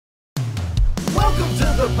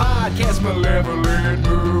the podcast Malevolent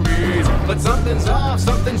Movies. But something's off,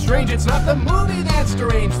 something strange, it's not the movie that's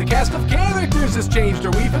strange. The cast of characters has changed,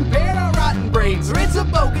 or we've impaired our rotten brains, or it's a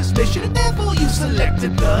bogus mission, and therefore you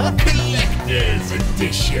selected the Collector's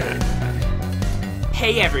Edition.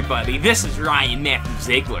 Hey everybody, this is Ryan Matthew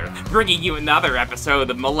Ziegler, bringing you another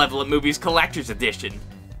episode of Malevolent Movies Collector's Edition.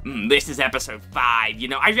 This is episode 5. You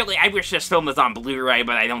know, I wish this film was on Blu-ray,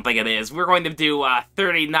 but I don't think it is. We're going to do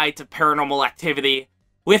 30 Nights of Paranormal Activity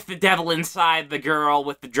with the devil inside, the girl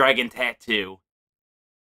with the dragon tattoo.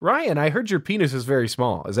 Ryan, I heard your penis is very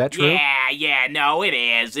small. Is that true? Yeah, no, it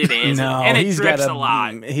is. No, and it drips a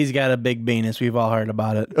lot. He's got a big penis. We've all heard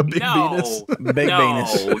about it. A big penis? Big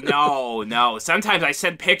penis. No. Sometimes I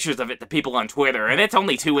send pictures of it to people on Twitter, and it's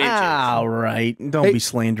only 2 inches. All right. Don't be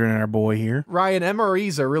slandering our boy here. Ryan,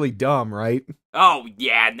 MREs are really dumb, right? Oh,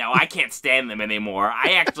 yeah, no, I can't stand them anymore.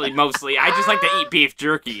 I just like to eat beef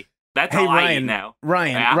jerky. That's all I eat now.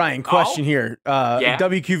 Ryan, question here. Yeah?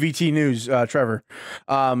 WQVT News, Trevor.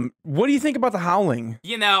 What do you think about The Howling?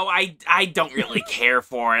 You know, I don't really care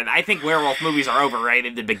for it. I think werewolf movies are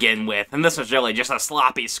overrated to begin with, and this was really just a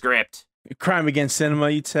sloppy script. Crime against cinema,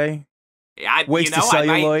 you'd say? Waste of I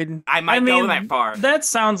celluloid? I might go that far. That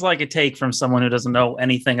sounds like a take from someone who doesn't know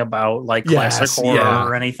anything about like classic horror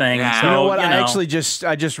or anything. Yeah. So, You know what? I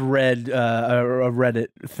just read a Reddit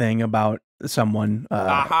thing about someone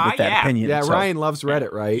with that opinion. Yeah, so. Ryan loves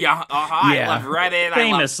Reddit, right? Yeah, I love Reddit.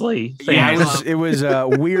 Famously. It was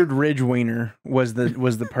Weird Ridge Wiener was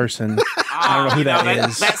the person. I don't know who that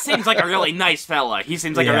is. That seems like a really nice fella. He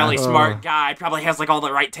seems like a really smart guy. Probably has like all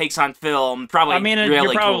the right takes on film. Probably. I mean, really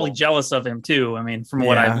you're probably cool. jealous of him too. I mean, from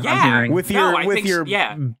what I'm Yeah. hearing. With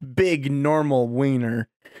your big normal wiener,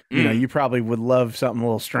 you know, you probably would love something a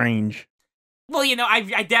little strange. Well, you know,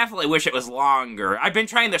 I definitely wish it was longer. I've been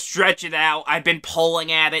trying to stretch it out. I've been pulling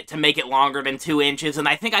at it to make it longer than 2 inches, and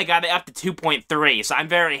I think I got it up to 2.3, so I'm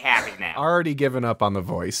very happy now. Already given up on the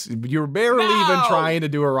voice. You were barely even trying to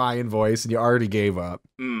do a Ryan voice, and you already gave up.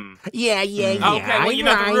 Yeah. Okay, well, you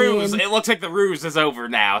know, the ruse. It looks like the ruse is over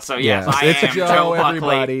now, so yes, I it's am Joe, Buckley.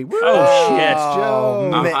 everybody. Woo! Oh, shit.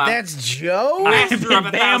 Joe. That's Joe? Master of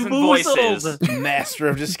 1,000 voices. Master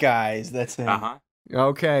of disguise. That's him.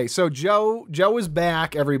 Okay, so Joe is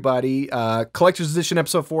back, everybody. Collector's Edition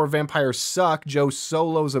Episode 4, Vampires Suck. Joe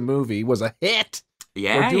solos a movie. Was a hit.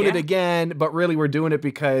 Yeah, we're doing it again, but really we're doing it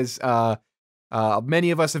because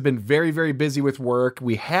many of us have been very, very busy with work.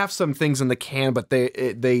 We have some things in the can, but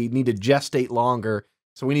they need to gestate longer.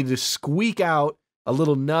 So we need to squeak out a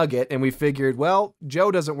little nugget, and we figured, well,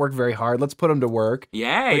 Joe doesn't work very hard. Let's put him to work.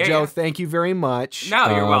 Yeah, Joe, thank you very much.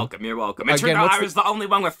 No, you're welcome. It turned out I was the only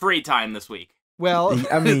one with free time this week. Well,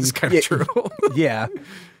 I mean, it's kind of true. Yeah.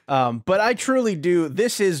 But I truly do.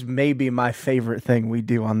 This is maybe my favorite thing we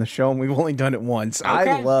do on the show, and we've only done it once.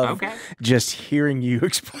 I love just hearing you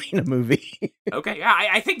explain a movie. Okay, yeah,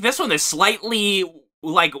 I think this one is slightly,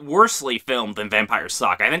 worsely filmed than Vampires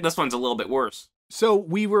Suck. I think this one's a little bit worse. So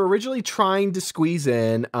we were originally trying to squeeze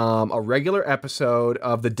in a regular episode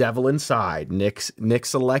of The Devil Inside. Nick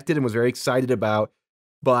selected and was very excited about.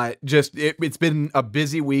 But just it's been a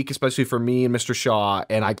busy week, especially for me and Mr. Shaw,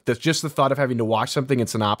 and just the thought of having to watch something and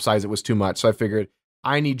synopsize it was too much. So I figured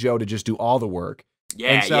I need Joe to just do all the work.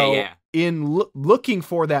 In looking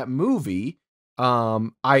for that movie,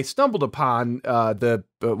 I stumbled upon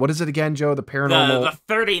what is it again, Joe? The Paranormal... The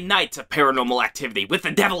 30 Nights of Paranormal Activity with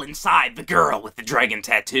the devil inside, the girl with the dragon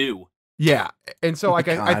tattoo. Yeah, and so I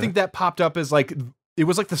think that popped up as it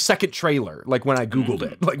was like the second trailer, like when I Googled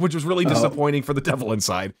it, which was really disappointing for The Devil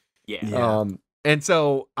Inside. Yeah. And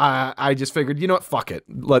so I just figured, you know what, fuck it.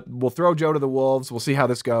 We'll throw Joe to the wolves. We'll see how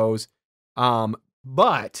this goes.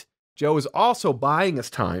 But Joe is also buying us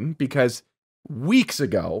time because weeks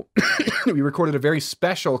ago, we recorded a very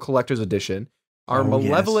special collector's edition, our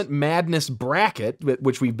Malevolent Madness bracket,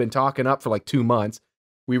 which we've been talking up for like 2 months.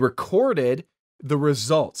 We recorded the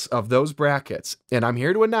results of those brackets. And I'm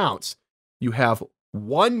here to announce you have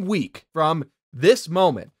 1 week from this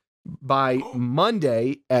moment by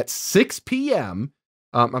Monday at 6 p.m.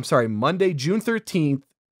 Monday, June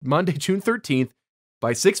 13th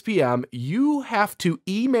by 6 p.m. You have to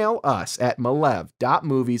email us at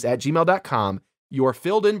malev.movies@gmail.com your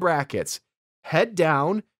filled in brackets. Head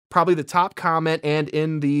down, probably the top comment and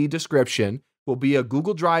in the description will be a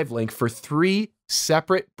Google Drive link for 3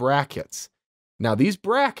 separate brackets. Now, these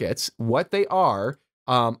brackets, what they are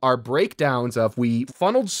breakdowns of we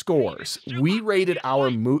funneled scores. We rated our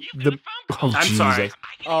I'm sorry.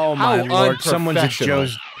 Oh my lord! Someone just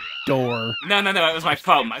door. No, it was my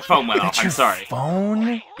phone. My phone went off. I'm sorry.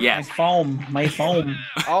 Phone? Yes. My foam.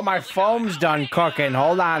 Oh, my foam's done cooking.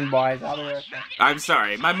 Hold on, boys. I'll be right back. I'm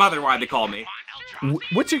sorry. My mother wanted to call me.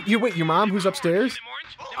 What's your mom who's upstairs?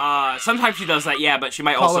 Sometimes she does that, yeah, but she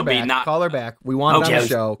might Call also her back. be not. Call her back. We want it on the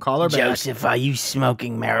show. Call her back. Joseph, are you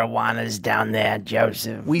smoking marijuanas down there,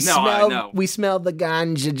 Joseph? We smell the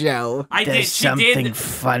ganja, Joe. There's something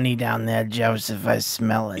funny down there, Joseph. I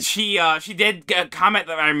smell it. She did comment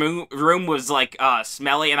that my room was like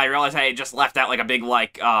smelly, and I realized I had just left out like a big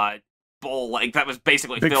bowl like that was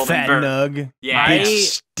basically big filled fat in nug. Yeah,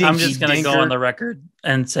 I'm just gonna go on the record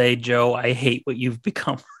and say, Joe, I hate what you've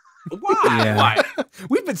become. Why? Yeah. Why?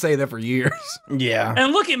 We've been saying that for years. Yeah.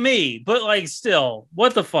 And look at me, but like, still,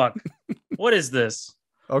 what the fuck? What is this?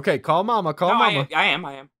 Okay, call Mama. Call Mama. I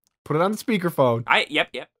am. Put it on the speakerphone.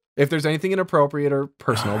 Yep. If there's anything inappropriate or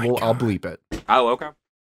personal, I'll bleep it. Oh, okay.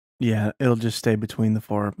 Yeah, it'll just stay between the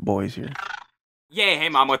four boys here. Yeah, hey,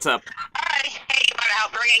 Mom, what's up? Hi, hey, you want to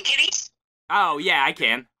help bring in kitties? Oh, yeah, I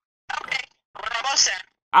can. Okay, we're almost there.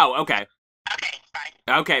 Oh, okay. Okay,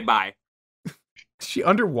 bye. Okay, bye. Is she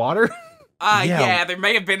underwater? Yeah, there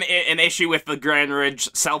may have been an issue with the Grand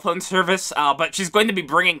Ridge cell phone service, but she's going to be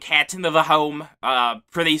bringing cats into the home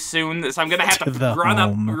pretty soon, so I'm going to have to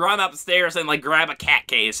run upstairs and like grab a cat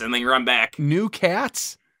case and then run back. New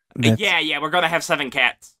cats? Yeah, we're going to have 7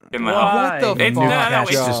 cats in the home. Why? What the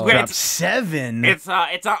fuck? It's 7. It's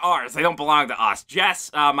not ours. They don't belong to us.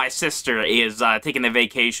 Jess, my sister, is taking a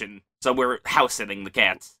vacation, so we're house sitting the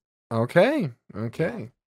cats. Okay.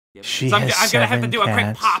 Yep. So I'm gonna have to do a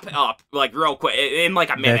quick pop up, like real quick, in like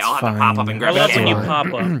a minute. I'll have to pop up and grab I love a when you cat. pop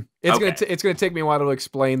up. It's gonna take me a while to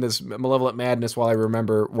explain this malevolent madness while I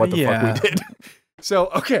remember what the fuck we did. So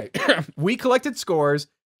okay, we collected scores.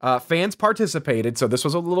 Fans participated, so this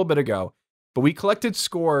was a little bit ago, but we collected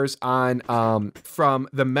scores on from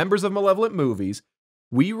the members of Malevolent Movies.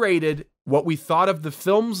 We rated what we thought of the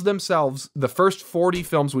films themselves, the first 40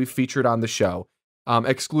 films we featured on the show.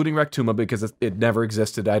 Excluding Rectuma because it never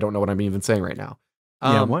existed. I don't know what I'm even saying right now.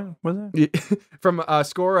 What was that? From a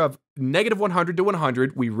score of -100 to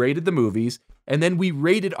 100, we rated the movies, and then we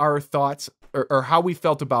rated our thoughts or how we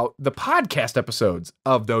felt about the podcast episodes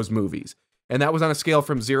of those movies. And that was on a scale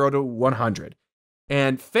from 0 to 100.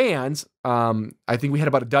 And fans, I think we had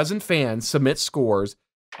about a dozen fans submit scores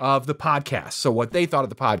of the podcast. So what they thought of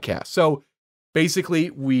the podcast. So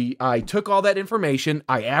basically, I took all that information,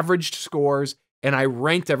 I averaged scores, and I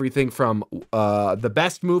ranked everything from the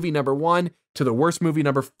best movie number 1 to the worst movie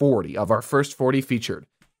number 40 of our first 40 featured.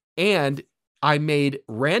 And I made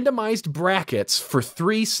randomized brackets for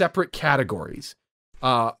 3 separate categories.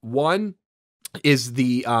 One is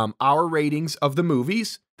the our ratings of the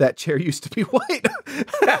movies. That chair used to be white.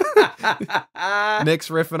 Nick's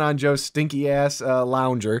riffing on Joe's stinky ass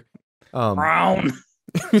lounger. Brown.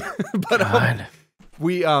 But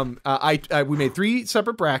we made 3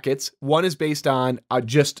 separate brackets. One is based on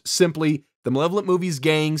just simply the Malevolent Movies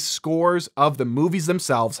gang's scores of the movies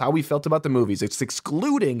themselves, how we felt about the movies. It's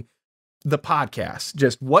excluding the podcast,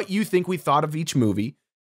 just what you think we thought of each movie.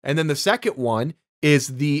 And then the second one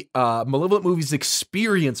is the Malevolent Movies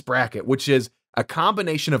experience bracket, which is a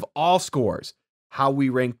combination of all scores, how we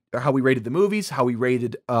rated the movies, how we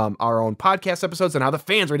rated our own podcast episodes, and how the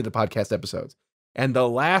fans rated the podcast episodes. And the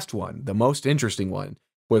last one, the most interesting one,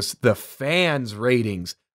 was the fans'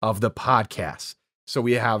 ratings of the podcast. So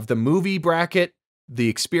we have the movie bracket, the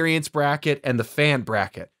experience bracket, and the fan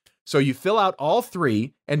bracket. So you fill out all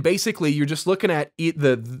 3, and basically you're just looking at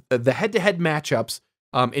the head-to-head matchups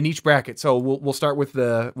in each bracket. So we'll start with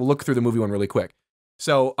we'll look through the movie one really quick.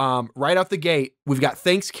 So right off the gate, we've got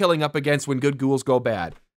Thanksgiving up against When Good Ghouls Go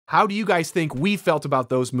Bad. How do you guys think we felt about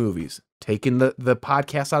those movies? Taking the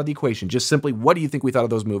podcast out of the equation, just simply, what do you think we thought of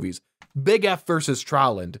those movies? Big F versus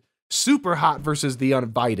Trowland, Super Hot versus The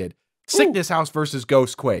Uninvited, Sickness House versus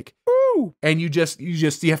Ghostquake. Ooh. And you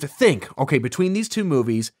have to think, okay, between these 2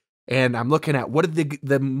 movies, and I'm looking at what did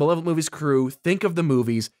the Malevolent Movies crew think of the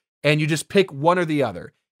movies, and you just pick one or the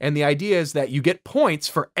other. And the idea is that you get points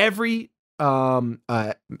for every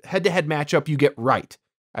head-to-head matchup you get right.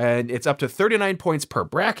 And it's up to 39 points per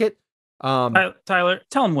bracket. Tyler,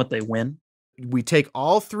 tell them what they win. We take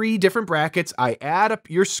all 3 different brackets. I add up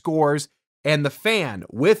your scores, and the fan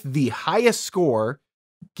with the highest score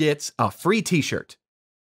gets a free t-shirt.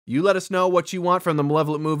 You let us know what you want from the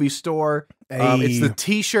Malevolent Movie store. It's the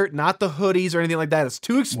t-shirt, not the hoodies or anything like that. It's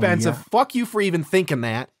too expensive. Well, yeah. Fuck you for even thinking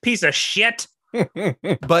that. Piece of shit.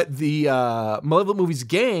 But the Malevolent Movies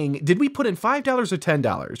gang, did we put in $5 or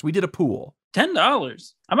 $10? We did a pool.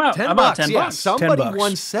 $10. I'm out. $10. I'm out $10. Yeah, somebody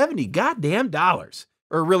won $70 goddamn dollars.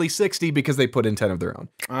 or really 60 because they put in 10 of their own.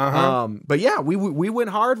 But yeah, we went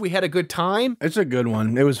hard. We had a good time. It's a good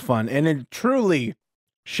one. It was fun, and it truly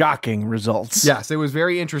shocking results. Yes, it was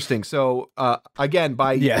very interesting. So again,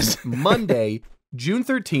 by Monday, June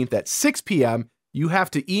 13th at 6 p.m., you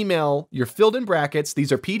have to email your filled in brackets.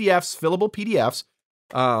 These are PDFs, fillable PDFs,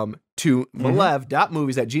 to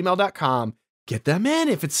malev.movies@gmail.com. Get them in.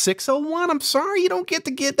 If it's 601, I'm sorry you don't get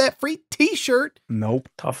to get that free t-shirt. Nope.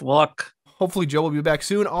 Tough luck. Hopefully Joe will be back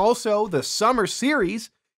soon. Also, the summer series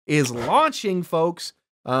is launching, folks.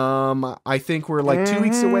 I think we're like 2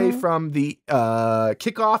 weeks away from the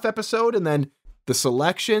kickoff episode and then the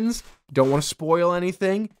selections. Don't want to spoil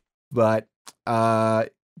anything, but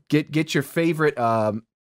get your favorite,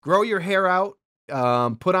 grow your hair out,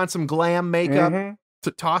 put on some glam makeup,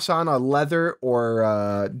 to toss on a leather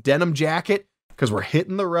or denim jacket, because we're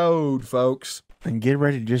hitting the road, folks. And get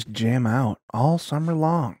ready to just jam out all summer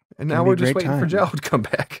long. And now we're just waiting for Joe to come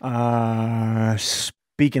back.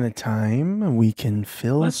 Speaking of time, we can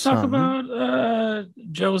fill Let's talk about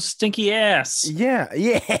Joe's stinky ass.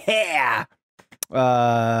 Yeah.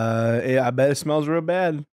 I bet it smells real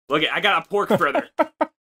bad. Look, I got a pork fritter.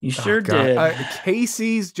 You sure did.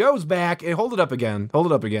 Casey's, Joe's back. Hey, hold it up again.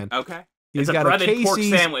 Okay. He's it's got a breaded Casey's pork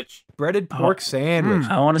sandwich. Breaded pork sandwich.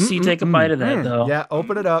 I want to see you take a bite of that, though. Yeah,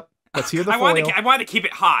 open it up. Let's hear the I foil. wanted to keep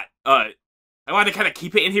it hot. I wanted to kind of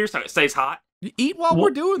keep it in here so it stays hot. You eat while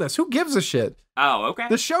we're doing this. Who gives a shit? Oh, okay.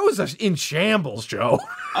 The show is in shambles, Joe.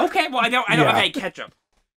 Okay, well, I don't have any ketchup.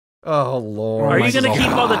 Oh, Lord. Are you going to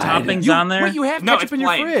keep all the toppings on there? Wait, you have ketchup in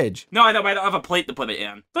your fridge. No, I know, but I don't have a plate to put it in.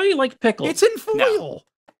 I thought you liked pickles. It's in foil. No.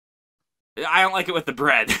 I don't like it with the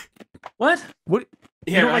bread. What? What?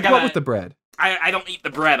 Here, you don't like what with the bread? I don't eat the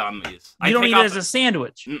bread on these. You don't eat it as a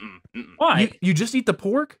sandwich? Why? You just eat the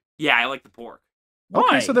pork? Yeah, I like the pork. Why?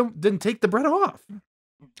 Okay, so then take the bread off.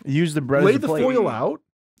 Use the bread Lay as a the plate. foil out.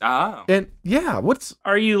 Oh. And yeah,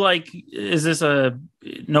 Are you like, is this a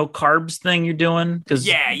no carbs thing you're doing?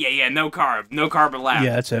 Yeah, no carb allowed.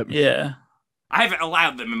 Yeah, that's it. Yeah. I haven't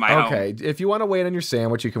allowed them in my home. Okay, if you want to wait on your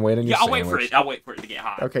sandwich, you can wait on your sandwich. I'll wait for it to get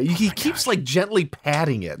hot. Okay, he keeps like gently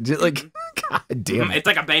patting it. Like, God damn it. It's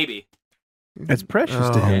like a baby. It's precious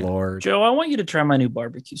to him. Lord. Joe, I want you to try my new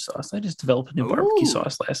barbecue sauce. I just developed a new barbecue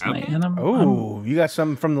sauce last night. And you got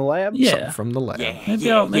something from the lab? Yeah. Something from the lab.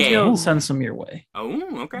 Maybe I'll send some your way.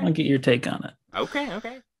 Oh, okay. I'll get your take on it.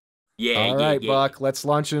 Okay. Yeah. All right, Buck, let's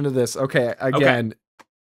launch into this. Okay, again,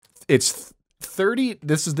 it's 30.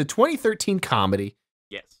 This is the 2013 comedy.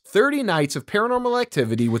 Yes. 30 Nights of Paranormal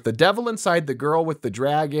Activity with the devil inside the girl with the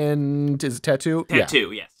dragon tattoo.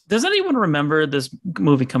 Tattoo, yes. Does anyone remember this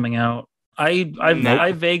movie coming out?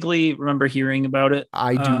 I vaguely remember hearing about it.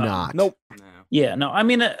 I do not. Nope. No. Yeah, no. I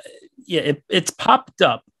mean, it's popped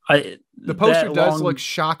up. The poster does look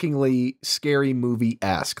shockingly scary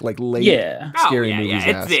movie-esque, like late scary movies.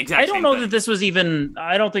 It's the exact I don't know that this was even.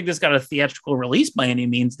 I don't think this got a theatrical release by any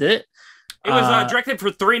means. Did it? It was directed for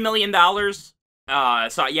 $3 million.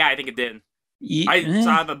 So yeah, I think it did. I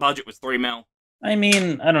saw the budget was $3 million. I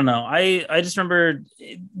mean, I don't know. I just remember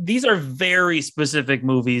these are very specific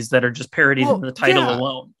movies that are just parodied in the title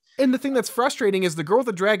alone. And the thing that's frustrating is the girl with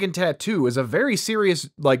the dragon tattoo is a very serious,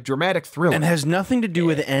 like, dramatic thriller. And has nothing to do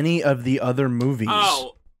with any of the other movies.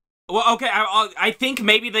 Oh. Well, okay, I think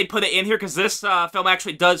maybe they put it in here because this film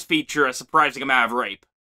actually does feature a surprising amount of rape.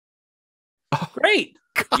 Great.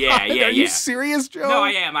 God, Yeah. Are you serious, Joe? No,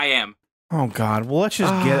 I am. Oh, God. Well, let's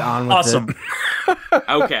just get on with it.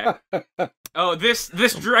 Okay. Oh, this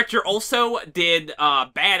director also did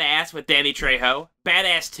Badass with Danny Trejo,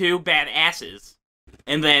 Badass 2, Badasses,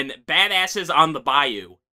 and then Badasses on the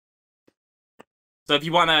Bayou. So if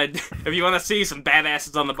you wanna see some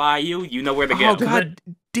badasses on the Bayou, you know where to go. Oh God,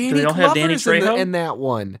 Danny Glover's in that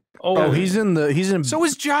one. Oh, he's in. So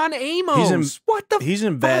is John Amos. He's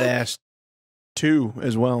in Badass 2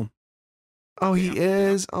 as well. Oh, he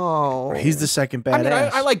is? Oh. He's the second badass. I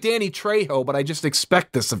mean, I like Danny Trejo, but I just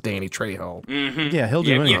expect this of Danny Trejo. Mm-hmm. Yeah, he'll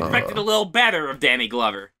do anything. You expected a little better of Danny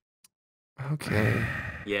Glover. Okay.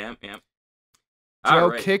 Yeah.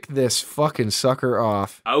 Joe, kick this fucking sucker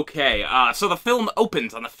off. Okay, so the film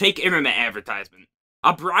opens on a fake internet advertisement.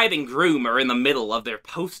 A bride and groom are in the middle of their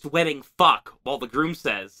post-wedding fuck, while the groom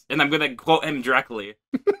says, and I'm gonna quote him directly,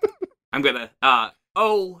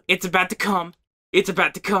 oh, it's about to come, it's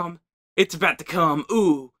about to come, it's about to come,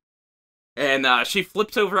 ooh. And she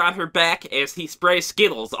flips over on her back as he sprays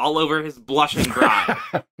Skittles all over his blushing bride.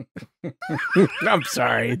 I'm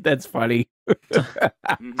sorry, that's funny. So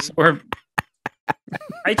we're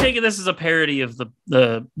I take it this is a parody of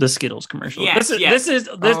the Skittles commercial. Yes, This is.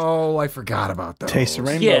 Oh, I forgot about that. Taste the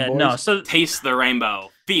rainbow. Yeah, boys. no. So Taste the rainbow.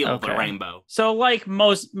 Feel the rainbow. So, like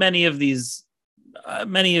many of these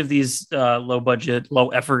low budget, low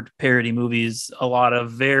effort parody movies, a lot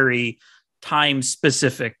of very time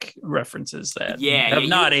specific references that have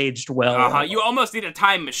not aged well. You almost need a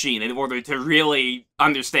time machine in order to really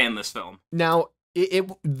understand this film. Now,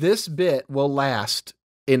 this bit will last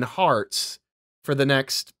in hearts for the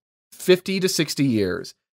next 50 to 60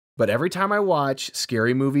 years. But every time I watch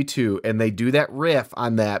Scary Movie 2 and they do that riff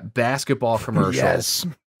on that basketball commercial, yes,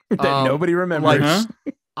 that nobody remembers.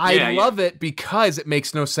 I love it because it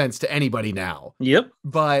makes no sense to anybody now. Yep.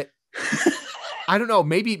 But I don't know.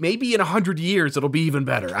 Maybe in 100 years it'll be even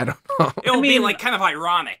better. I don't know. It'll be like kind of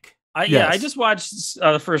ironic. I just watched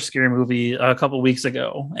the first Scary Movie a couple weeks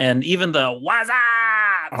ago, and even the "What's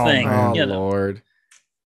up" thing. Oh Lord.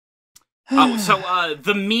 So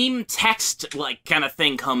the meme text like kind of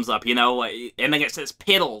thing comes up, and then it says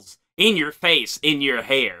 "piddles in your face, in your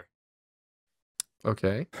hair."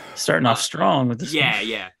 Okay. Starting off strong with this.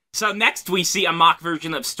 Yeah. So next we see a mock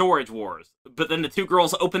version of Storage Wars, but then the two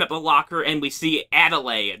girls open up the locker and we see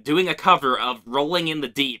Adelaide doing a cover of Rolling in the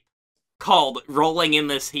Deep called Rolling in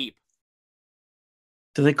This Heap.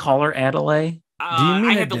 Do they call her Adelaide? Do you mean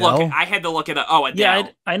I had to look it up. Oh, Adele. Yeah,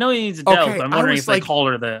 I know he needs Adele, Okay, but I'm wondering if they call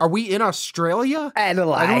her that. Are we in Australia?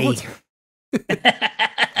 Adelaide.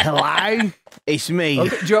 Hello, it's me.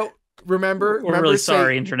 Okay, Joe. Remember, really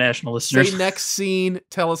sorry, international listeners. Say next scene,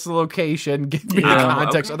 tell us the location, give me the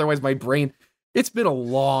context. Okay. Otherwise, my brain. It's been a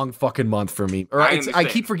long fucking month for me. I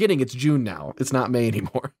keep forgetting it's June now. It's not May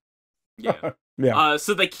anymore. Yeah.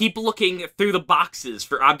 So they keep looking through the boxes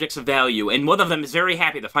for objects of value, and one of them is very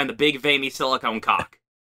happy to find a big veiny silicone cock.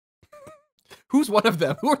 Who's one of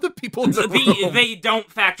them? Who are the people in the room? They don't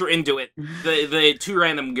factor into it. The two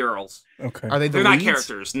random girls. Okay. Are they They're not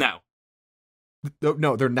characters, no.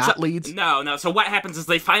 No, they're not leads? No. So what happens is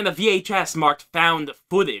they find a VHS marked found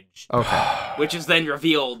footage. Okay. Which is then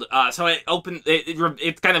revealed. So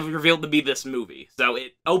it's kind of revealed to be this movie. So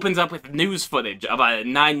it opens up with news footage of a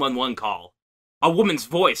 911 call. A woman's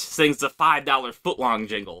voice sings the $5 footlong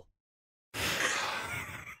jingle.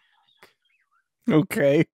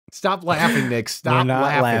 Okay. Stop laughing, Nick. Stop You're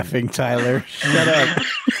not laughing, Tyler. Shut up.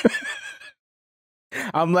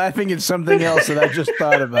 I'm laughing at something else that I just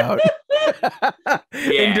thought about.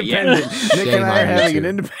 Independent. Nick and I are having an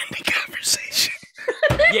independent conversation.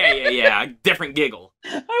 Yeah. Different giggle.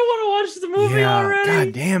 I want to watch the movie already.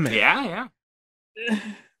 God damn it. Yeah.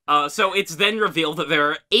 So it's then revealed that there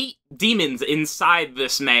are 8 demons inside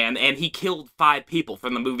this man, and he killed 5 people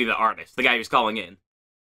from the movie The Artist, the guy who's calling in.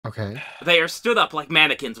 Okay. They are stood up like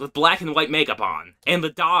mannequins with black and white makeup on, and the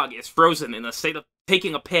dog is frozen in a state of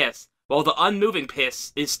taking a piss, while the unmoving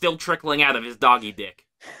piss is still trickling out of his doggy dick.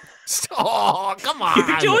 Oh, come on.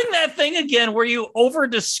 You're doing that thing again where you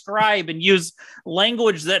over-describe and use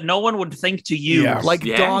language that no one would think to use. Yeah, like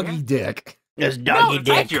doggy dick. It's doggy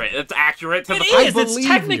dick. Accurate. It's accurate to it the is. It's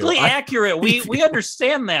technically accurate. We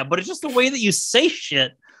understand that, but it's just the way that you say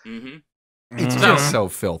shit. Mm-hmm. It's just so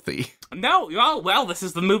filthy. No, well, this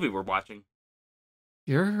is the movie we're watching.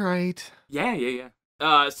 You're right. Yeah.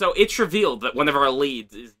 So it's revealed that one of our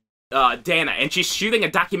leads is Dana, and she's shooting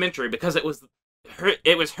a documentary because it was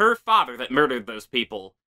her father that murdered those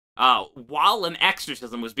people while an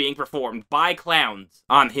exorcism was being performed by clowns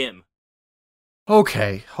on him.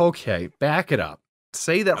 Okay, back it up.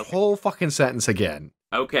 Say that whole fucking sentence again.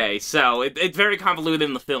 Okay, so it's very convoluted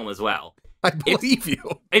in the film as well. I believe you.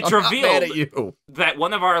 It's I'm revealed not mad at you. that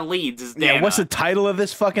one of our leads is Dana. Yeah, what's the title of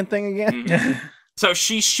this fucking thing again? Mm-hmm. So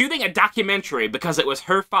she's shooting a documentary because it was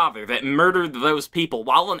her father that murdered those people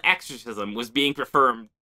while an exorcism was being performed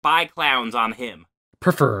by clowns on him.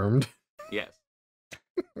 Performed. Yes.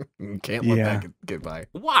 Can't let that get by.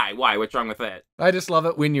 Why? What's wrong with that? I just love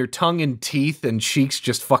it when your tongue and teeth and cheeks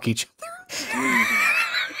just fuck each other.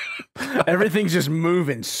 Everything's just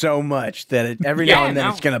moving so much that every now and then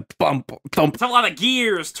it's gonna thump. It's a lot of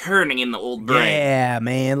gears turning in the old brain. Yeah,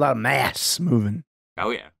 man, a lot of mass moving. Oh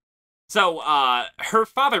yeah. So, her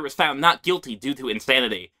father was found not guilty due to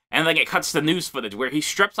insanity, and then it cuts to news footage where he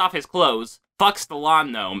strips off his clothes, fucks the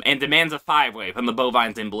lawn gnome, and demands a 5-way from the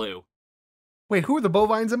bovines in blue. Wait, who are the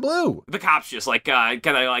bovines in blue? The cops just kind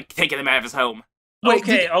of taking him out of his home. Wait,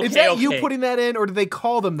 is that you putting that in, or did they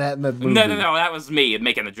call them that in the movie? No, that was me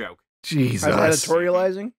making a joke. Jesus.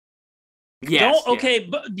 Editorializing? Yes.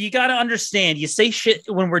 But you got to understand. You say shit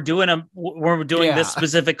when we're doing this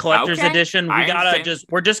specific collector's edition.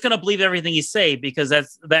 We're just gonna believe everything you say because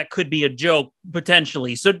that could be a joke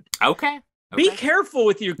potentially. So okay. Be careful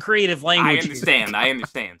with your creative language. I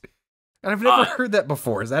understand. And I've never heard that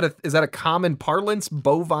before. Is that a common parlance?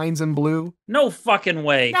 Bovines in blue? No fucking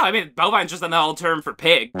way. No, I mean bovine's just an old term for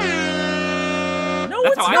pig. No,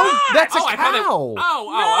 it's not. That's a cow.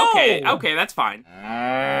 Okay, that's fine.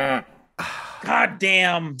 God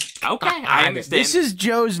damn. Okay, I understand. This is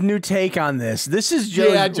Joe's new take on this. This is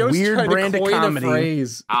Joe's weird brand of comedy.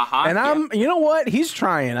 And you know what? He's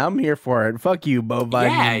trying. I'm here for it. Fuck you,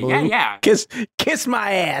 bovines in blue. Yeah. Kiss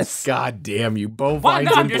my ass. God damn you,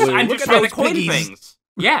 bovines in blue. I'm just trying to coin things.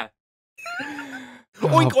 Yeah.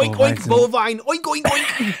 Oink, oink, oink, bovine. Oink, oink,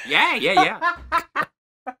 oink. Yeah.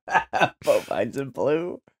 Bovines in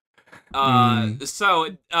blue. So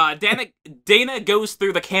Dana goes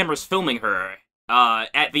through the cameras filming her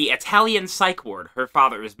at the Italian psych ward her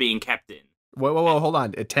father is being kept in. Whoa, hold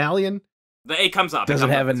on. Italian? It comes up. Does it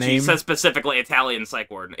have a name? She says specifically Italian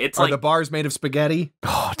psych ward. It's Are the bars made of spaghetti?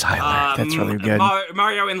 Oh, Tyler, that's really good.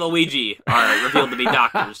 Mario and Luigi are revealed to be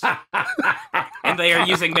doctors. And they are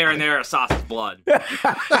using marinara sauce as blood.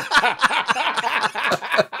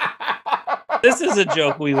 This is a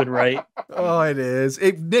joke we would write. Oh, it is.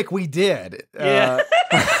 Nick, we did. Yeah.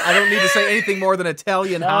 I don't need to say anything more than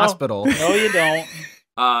Italian hospital. No, you don't.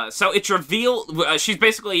 So it's revealed, she's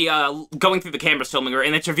basically going through the cameras filming her,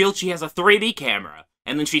 and it's revealed she has a 3D camera.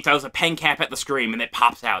 And then she throws a pen cap at the screen, and it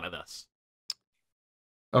pops out at us.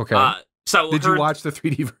 Okay. So did you watch the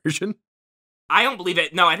 3D version? I don't believe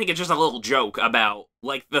it. No, I think it's just a little joke about,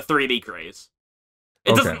 like, the 3D craze.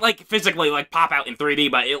 It doesn't, like, physically, like, pop out in 3D,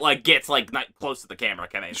 but it, like, gets, like, not close to the camera,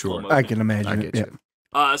 kind of. Sure. I can imagine it.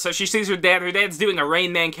 Yeah. So she sees her dad. Her dad's doing a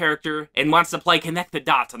Rain Man character and wants to play Connect the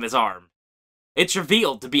Dots on his arm. It's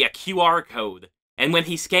revealed to be a QR code, and when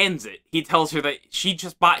he scans it, he tells her that she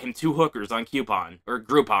just bought him 2 hookers on Coupon, or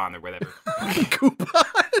Groupon, or whatever. Coupon?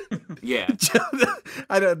 Yeah.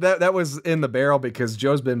 That was in the barrel because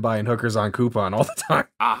Joe's been buying hookers on Coupon all the time.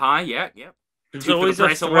 Yeah. There's always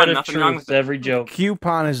a thread of truth to every joke.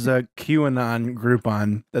 Coupon is the QAnon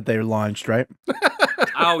Groupon that they launched, right?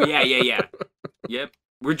 Oh, yeah. Yep.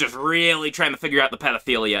 We're just really trying to figure out the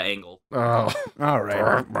pedophilia angle. Oh, all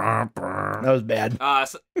right. That was bad.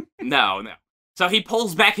 No. So he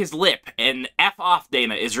pulls back his lip, and F off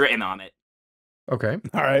Dana is written on it. Okay.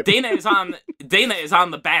 All right. Dana is on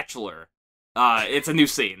The Bachelor. It's a new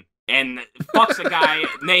scene. And fucks a guy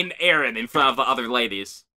named Aaron in front of the other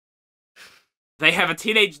ladies. They have a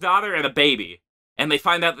teenage daughter and a baby. And they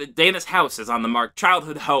find out that Dana's house is on the market.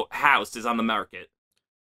 Childhood house is on the market.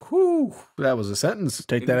 Whew. That was a sentence.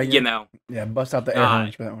 Take that again. You know. Yeah, bust out the air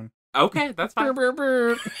horns for that one. Okay, that's fine.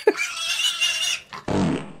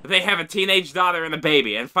 They have a teenage daughter and a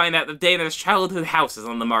baby, and find out that Dana's childhood house is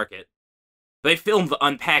on the market. They film the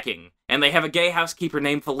unpacking, and they have a gay housekeeper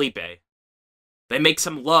named Felipe. They make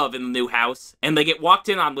some love in the new house, and they get walked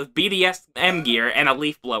in on with BDSM gear and a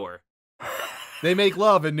leaf blower. They make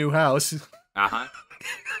love in new house. Uh-huh.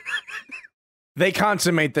 They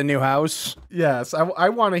consummate the new house. Yes, I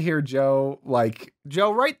want to hear Joe write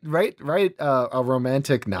a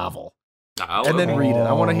romantic novel. And then read it.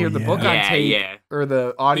 I want to hear the book on tape or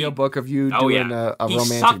the audio book of you doing a romantic novel. He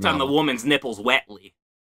sucked on the woman's nipples wetly.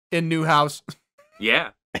 In new house.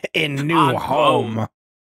 Yeah. In new home.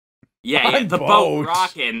 Yeah, the boat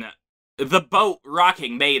rocking. The boat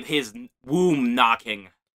rocking made his womb knocking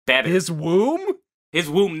better. His womb? His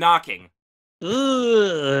womb knocking.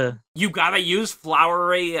 Ugh. You gotta use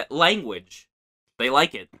flowery language. They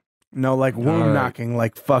like it. No, like womb knocking,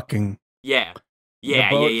 like fucking. Yeah.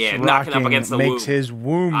 Knocking up against the womb. Makes his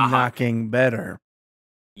womb knocking better.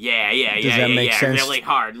 Yeah. Does that make sense? Really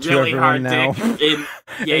hard now.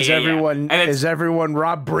 Is everyone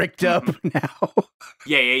Rob bricked up now?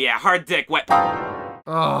 Yeah. Hard dick, wet.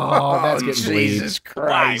 Oh, that's getting Jesus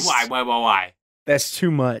Christ. Why? That's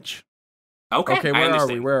too much. Okay,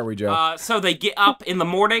 where are we, Joe? So they get up in the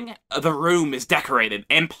morning, the room is decorated,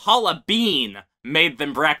 and Paula Bean made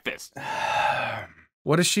them breakfast.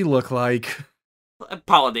 What does she look like?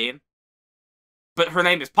 Paula Dean. But her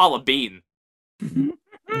name is Paula Bean.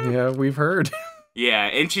 Yeah, we've heard. Yeah,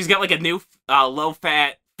 and she's got like a new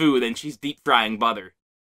low-fat food, and she's deep frying butter.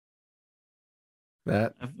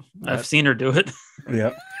 I've seen her do it.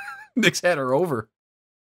 Yep. Nick's had her over.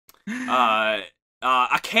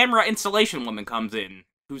 A camera installation woman comes in,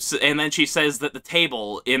 and then she says that the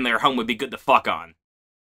table in their home would be good to fuck on.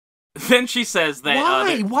 Then she says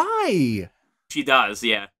that... Why? She does,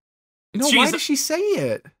 yeah. No, why does she say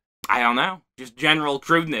it? I don't know. Just general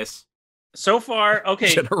crudeness. So far,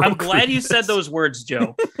 okay, I'm glad you said those words,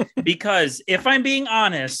 Joe. Because if I'm being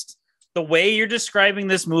honest, the way you're describing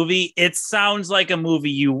this movie, it sounds like a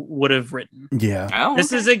movie you would have written. Yeah. Oh,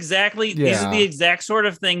 This is exactly, these are the exact sort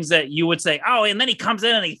of things that you would say, oh, and then he comes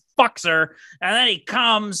in and he fucks her, and then he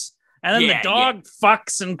comes, and then the dog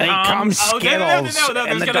fucks and comes. Oh, no,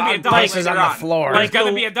 there's going to be a dog places on the floor. There's going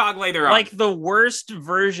to be a dog later on. Like the worst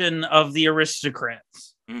version of the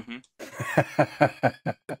Aristocrats. Mm-hmm.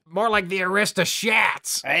 More like the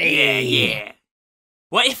Aristocats. Yeah.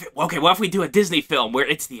 What if we do a Disney film where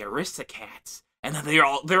it's the Aristocats, and then they're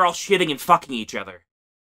all shitting and fucking each other?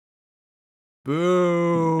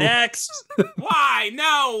 Boo. Next. Why?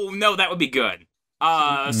 No, that would be good.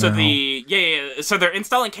 So they're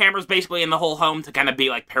installing cameras basically in the whole home to kind of be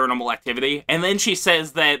like Paranormal Activity, and then she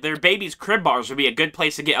says that their baby's crib bars would be a good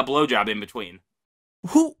place to get a blowjob in between.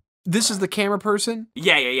 Who? This is the camera person?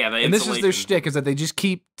 Yeah. And this is their shtick, is that they just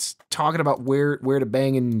keep talking about where to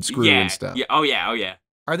bang and screw and stuff. Yeah. Oh yeah.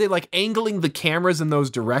 Are they like angling the cameras in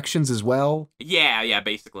those directions as well? Yeah,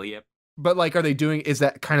 basically, yep. But like, is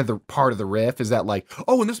that kind of the part of the riff? Is that like,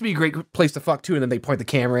 oh, and this would be a great place to fuck too, and then they point the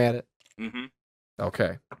camera at it? Mm-hmm.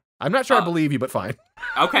 Okay. I'm not sure I believe you, but fine.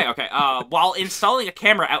 Okay. While installing a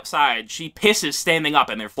camera outside, she pisses standing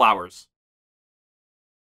up in their flowers.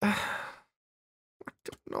 I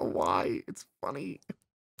don't know why. It's funny.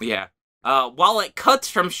 Yeah. While it cuts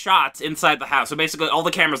from shots inside the house, so basically all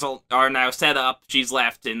the cameras are now set up, she's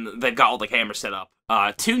left, and they've got all the cameras set up.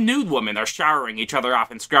 Two nude women are showering each other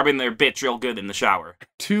off and scrubbing their bitch real good in the shower.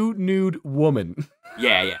 Two nude women.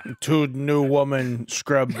 Yeah. Two new woman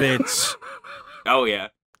scrub bits. Oh, yeah.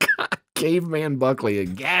 God, Caveman Buckley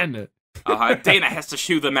again. Dana has to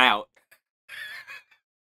shoo them out.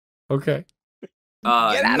 Okay.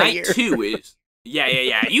 Night 2 is...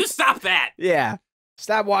 Yeah. You stop that! Yeah.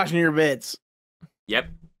 Stop washing your bits. Yep.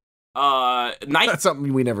 That's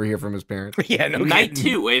something we never hear from his parents. Yeah, no Night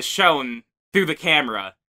kidding. 2 is shown through the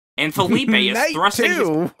camera, and Felipe is Night thrusting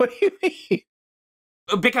 2? What do you mean?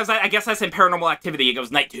 Because I guess that's in Paranormal Activity. It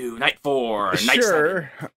goes Night 2, Night 4, Night 7.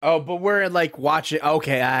 Sure. Oh, but we're like watching.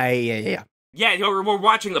 Okay, yeah. Yeah, we're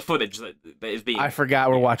watching the footage that is being... I forgot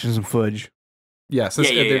we're watching some footage. Yes,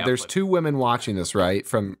 there's two women watching this, right?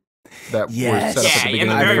 From that were Yes. set up at the in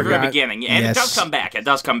beginning. the very, of the very beginning. And it does come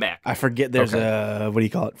back. I forget there's a, what do you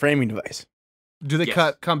call it? Framing device. Do they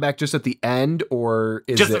come back just at the end, or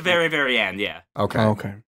is just it... the very, very end, yeah.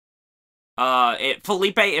 Okay.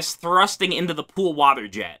 Felipe is thrusting into the pool water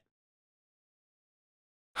jet.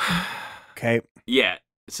 Okay. Yeah.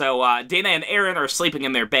 So Dana and Aaron are sleeping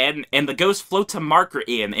in their bed, and the ghost floats a marker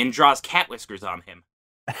in and draws cat whiskers on him.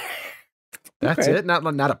 That's it?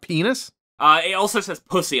 Not a penis? It also says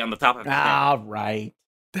pussy on the top of his head. All right.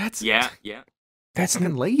 That's... Yeah. That's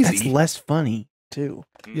fucking lazy. That's less funny, too.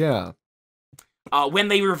 Yeah. When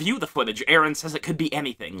they review the footage, Aaron says it could be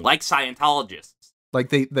anything, like Scientologists. Like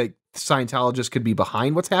Scientologists could be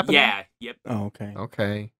behind what's happening? Yeah, yep. Oh, okay.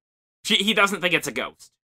 Okay. He doesn't think it's a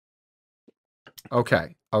ghost.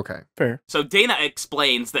 Okay. Fair. So Dana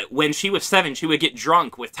explains that when she was 7, she would get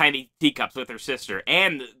drunk with tiny teacups with her sister,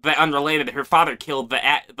 and that unrelated, her father killed the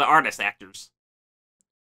artist actors.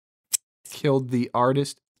 Killed the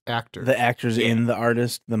artist actor. The actors in the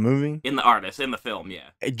artist, the movie? In the film,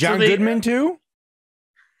 yeah. John Goodman, too?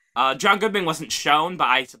 John Goodman wasn't shown,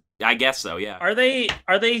 but I guess so, yeah. Are they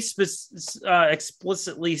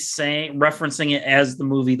explicitly referencing it as the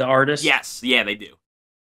movie The Artist? Yes, yeah, they do.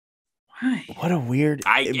 Why? What a weird...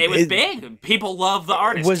 It was big. People love The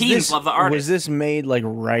Artist. Teens love The Artist. Was this made like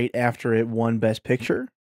right after it won Best Picture?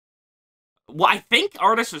 Well, I think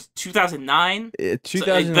Artist was 2009.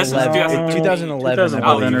 2011.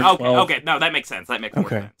 2011 or 12. Okay, no, that makes sense. That makes more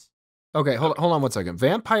sense. Okay, hold on 1 second.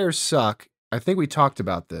 Vampires Suck. I think we talked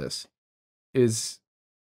about this. This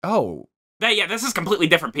is completely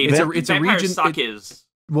different, people. It's a Vampires Suck is...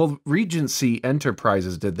 Well, Regency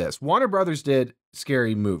Enterprises did this. Warner Brothers did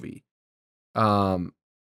Scary Movie.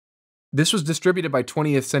 This was distributed by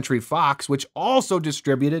 20th Century Fox, which also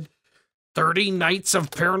distributed 30 Nights of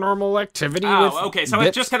Paranormal Activity. Okay, so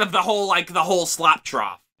it's just kind of the whole slop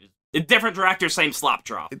trough. Different directors, same slop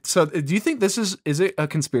trough. So, do you think this is it a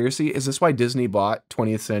conspiracy? Is this why Disney bought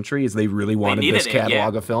 20th Century? Is they really wanted this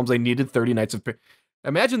catalog of films? They needed 30 Nights of...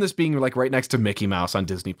 Imagine this being like right next to Mickey Mouse on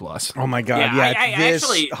Disney Plus. Oh my God! Yeah,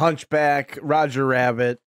 Hunchback, Roger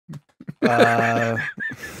Rabbit,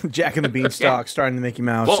 Jack and the Beanstalk, starring the Mickey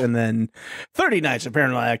Mouse, and then 30 Nights of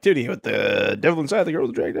Paranormal Activity with the devil inside, the girl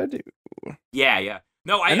with the dragon tattoo. Yeah.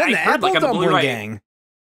 No, and then the heard Apple like on the Dumpling Blu-ray Gang.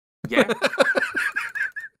 Yeah.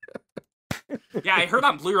 Yeah, I heard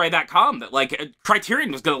on Blu-ray.com that, like,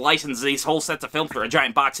 Criterion was going to license these whole sets of films for a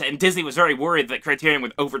giant box set, and Disney was very worried that Criterion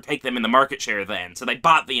would overtake them in the market share then, so they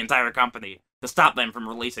bought the entire company to stop them from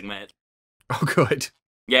releasing that. Oh, good.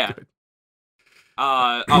 Yeah. Good.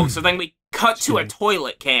 So then we cut to a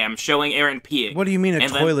toilet cam showing Aaron peeing. What do you mean a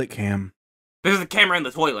toilet cam? There's a camera in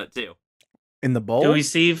the toilet, too. In the bowl? Do we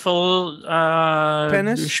see full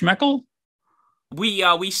penis? Schmeckle?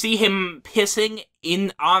 We see him pissing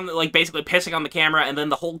basically pissing on the camera, and then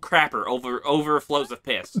the whole crapper overflows with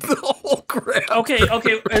piss. The whole crap. Okay.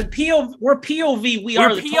 We're POV.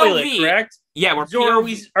 We're the POV. Toilet, correct? Yeah, we're so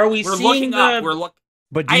POV. Are we we're seeing looking up?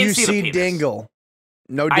 But do you see Dingle?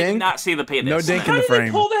 No dink? I did not see the penis. No dink in the frame. How did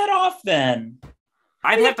they pull that off then?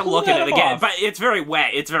 I'd have to look at it again, but it's very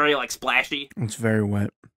wet. It's very, like, splashy. It's very wet.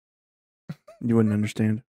 You wouldn't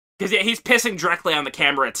understand. Because, yeah, he's pissing directly on the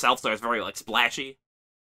camera itself, so it's very, like, splashy.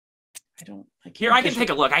 I can take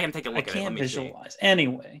a look. I can take a look at it. I can't visualize.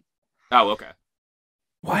 Anyway. Oh, okay.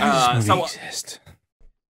 Why does this movie exist?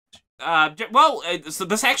 So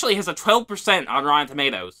this actually has a 12% on Rotten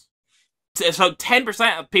Tomatoes. So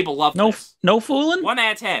 10% of people love this. No fooling? 1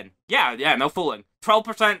 out of 10. Yeah, no fooling.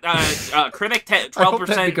 12% critic, 12% I hope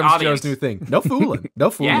that becomes audience. Joe's new thing. No fooling.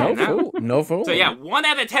 No fooling. Yeah, no fooling. So yeah, 1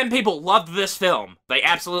 out of 10 people loved this film. They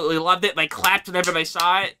absolutely loved it. They clapped whenever they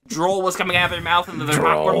saw it. Drool was coming out of their mouth into their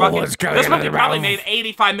popcorn bucket. This movie probably made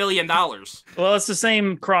 $85 million. Well, it's the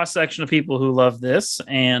same cross section of people who love this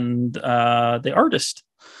and the artist.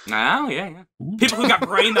 Oh, yeah. People who got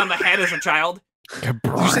brained on the head as a child.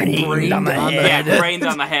 Brained on the head. Yeah, brained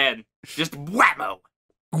on the head. Just whammo.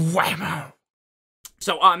 Whammo.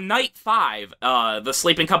 So on night 5, the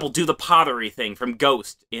sleeping couple do the pottery thing from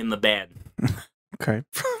Ghost in the bed. Okay.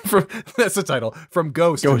 That's the title. From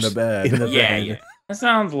Ghost in the bed. Yeah. That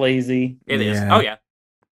sounds lazy. It is. Oh, yeah.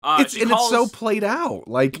 It's so played out.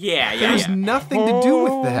 Like, there's nothing to do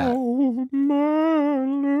with that.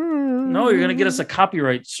 No, you're going to get us a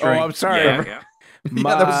copyright strike. Oh, I'm sorry. Yeah.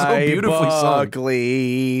 That was so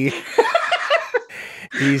beautifully sung.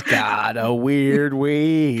 He's got a weird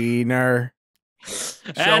wiener.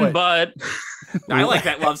 But I like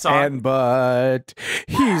that love song. But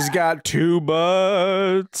he's got 2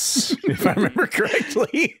 butts. If I remember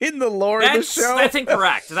correctly, in the lore of the show. That's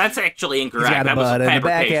incorrect. That's actually incorrect. He's got a butt in the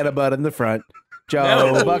back and a butt in the front.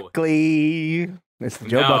 Joe Buckley. It's the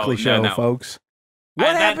Joe Buckley show, folks.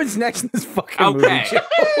 What happens next in this fucking movie? Get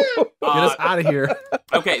us out of here.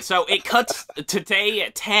 Okay, so it cuts to day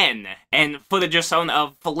 10, and footage is shown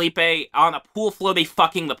of Felipe on a pool floaty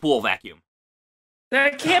fucking the pool vacuum.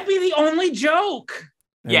 That can't be the only joke.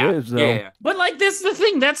 Yeah. But, like, this is the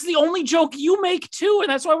thing. That's the only joke you make, too, and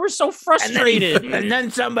that's why we're so frustrated. And then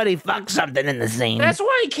somebody fucks something in the scene. That's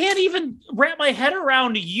why I can't even wrap my head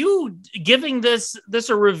around you giving this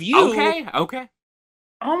a review. Okay.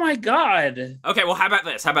 Oh, my God. Okay, well, how about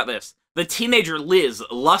this? The teenager Liz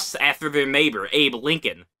lusts after their neighbor, Abe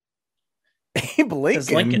Lincoln. Abe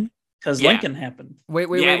Lincoln? Because Lincoln happened.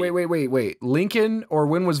 Wait. Lincoln, or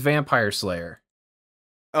when was Vampire Slayer?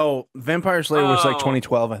 Oh, Vampire Slayer was like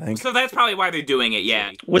 2012, I think. So that's probably why they're doing it,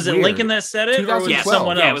 yeah. Was it Lincoln that said it, or was it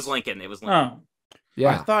someone else? Yeah, it was Lincoln. Oh. Yeah.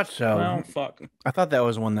 I thought so. Well, fuck. I thought that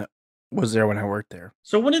was one that was there when I worked there.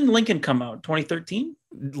 So when did Lincoln come out? 2013?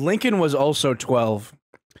 Lincoln was also 12.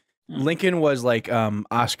 Lincoln was like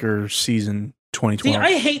Oscar season 2012.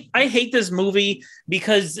 See, I hate this movie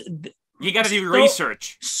because you got to do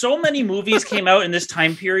research. So many movies came out in this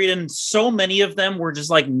time period, and so many of them were just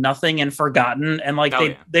like nothing and forgotten. And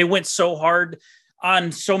like they went so hard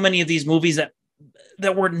on so many of these movies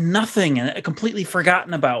that were nothing and completely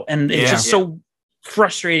forgotten about. And it's just so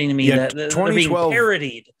frustrating to me that they're being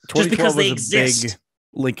parodied just because they exist. Big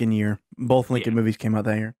Lincoln year. Both Lincoln movies came out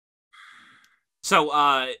that year.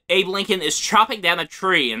 So Abe Lincoln is chopping down a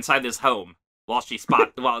tree inside his home while she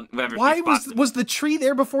spots. Why was the tree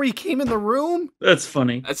there before he came in the room? That's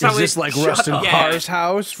funny. Is this like Rustin Parr's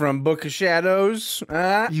house from Book of Shadows?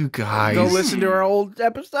 You guys, go listen to our old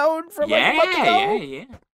episode from like a month ago.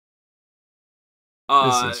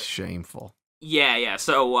 Yeah. This is shameful. Yeah.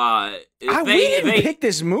 So we didn't pick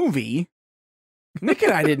this movie. Nick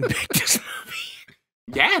and I didn't pick this movie.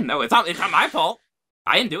 Yeah, no, it's not my fault.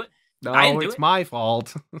 I didn't do it. No, it's my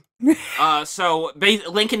fault. So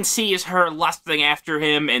Lincoln sees her lusting after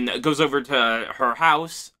him and goes over to her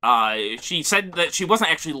house. She said that she wasn't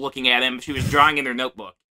actually looking at him. She was drawing in her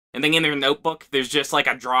notebook. And then in her notebook, there's just like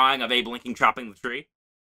a drawing of Abe Lincoln chopping the tree.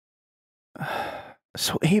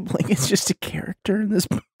 So Abe Lincoln's just a character in this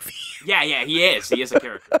movie? Yeah, he is. He is a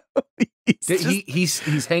character.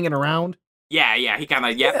 He's hanging around? Yeah, he kind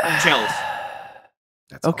of, chills.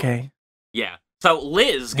 That's okay. Yeah. So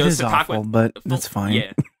Liz goes to talk with... but that's fine.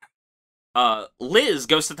 Yeah. Liz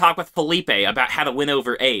goes to talk with Felipe about how to win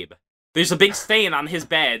over Abe. There's a big stain on his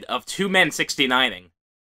bed of two men 69ing.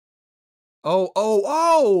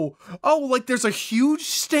 Oh, like there's a huge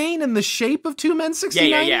stain in the shape of two men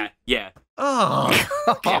 69ing? Yeah. Oh.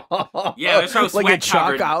 Yeah, there's no sweat like a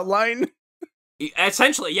chalk covered. outline?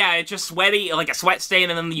 Essentially, yeah, it's just sweaty, like a sweat stain,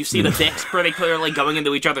 and then you see the dicks pretty clearly going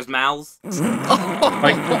into each other's mouths.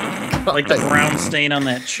 Like the brown stain on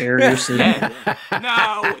that chair you're sitting in.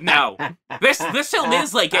 No. This film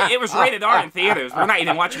is like, it was rated R in theaters. We're not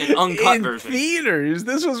even watching an uncut version. In theaters?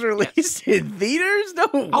 This was released in theaters?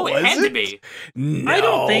 No, it had to be.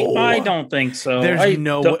 No. I don't think so. There's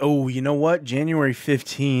oh, you know what? January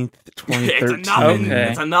 15th, 2013.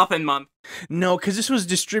 It's a nothing month. No, because this was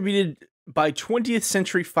distributed by 20th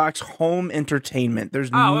Century Fox Home Entertainment. There's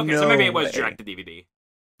so maybe it was direct to DVD.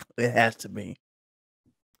 It has to be.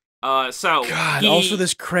 God, also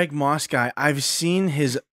this Craig Moss guy, I've seen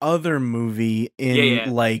his other movie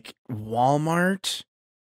in like Walmart.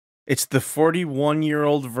 It's the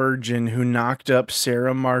 41-year-old virgin who knocked up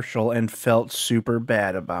Sarah Marshall and felt super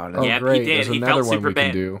bad about it. Oh, yeah, great. He did. There's He another felt one super we can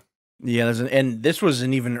bad. do. Yeah, and this was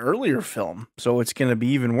an even earlier film, so it's going to be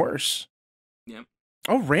even worse. Yep.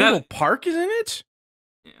 Oh, Randall Park is in it?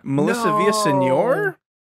 Yeah. Melissa Villaseñor?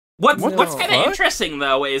 What's kind of interesting,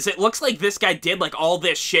 though, is it looks like this guy did, like, all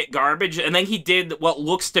this shit garbage, and then he did what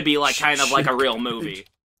looks to be, like, kind of like a real movie.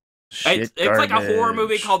 It's like a horror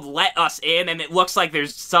movie called Let Us In, and it looks like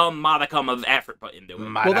there's some modicum of effort put into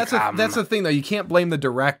it. Well, that's the thing, though. You can't blame the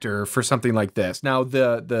director for something like this. Now,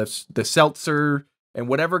 the Seltzer and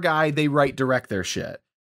whatever guy they direct their shit.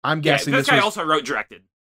 I'm guessing this guy also wrote directed.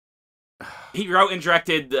 He wrote and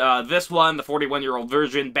directed this one, the 41-year-old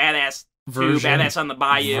version, Badass 2, Badass on the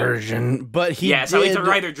Bayou. Version. But so he's a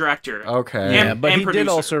writer-director. Okay. Yeah, but he producer. did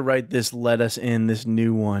also write this Let Us In, this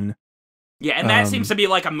new one. Yeah, and that seems to be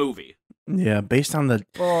like a movie. Yeah, based on the...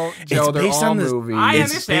 Well, Joe, they're all movies. I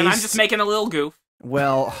understand, I'm just making a little goof.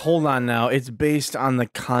 Well, hold on now. It's based on the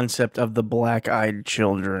concept of the black-eyed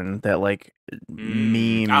children that, like,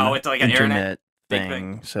 meme it's like an internet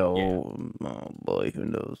thing. So, oh boy, who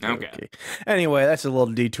knows? Okay. Anyway, that's a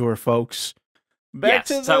little detour, folks. Back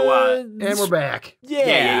to and we're back.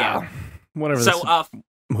 Yeah. Whatever this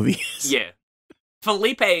movie is. Yeah.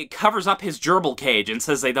 Felipe covers up his gerbil cage and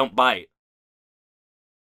says they don't bite.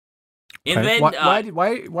 And then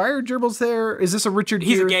why are gerbils there? Is this a Richard Gere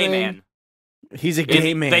He's a gay thing? man. He's a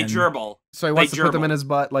gay man. They gerbil. So he wants to put them in his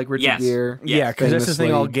butt like Richard Gere. Yeah, because that's the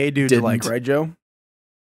thing all gay dudes like, right, Joe?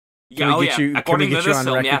 Can we get you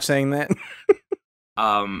on record saying that?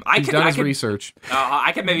 He's done his research.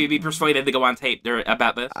 I could maybe be persuaded to go on tape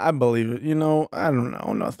about this. I believe it. You know, I don't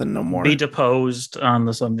know nothing no more. Be deposed on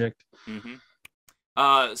the subject. Mm-hmm.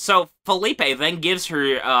 So Felipe then gives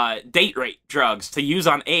her date rape drugs to use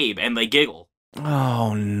on Abe, and they giggle.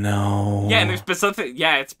 Oh no! Yeah, and it's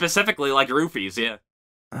specifically like roofies. Yeah.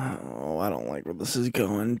 Oh, I don't like where this is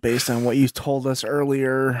going. Based on what you told us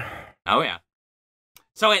earlier. Oh yeah.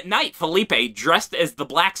 So at night, Felipe, dressed as the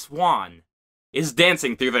Black Swan, is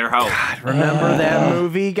dancing through their home. God, remember that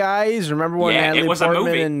movie, guys? Remember when Natalie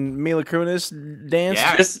Portman and Mila Kunis danced?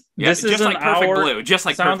 Yeah, this is just an like Perfect hour. Blue. Just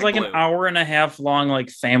like sounds Perfect like Blue. an hour and a half long, like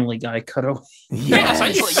Family Guy cutaway. Yeah,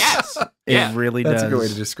 essentially, yes. It really does. That's a good way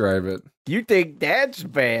to describe it. You think that's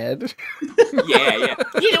bad? Yeah.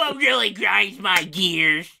 You know what really grinds my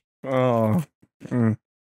gears? Oh.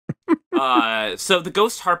 So the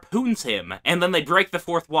ghost harpoons him, and then they break the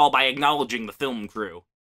fourth wall by acknowledging the film crew.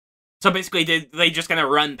 So basically, they just kind of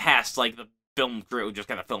run past, like, the film crew, just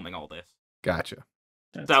kind of filming all this. Gotcha.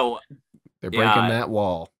 So they're breaking that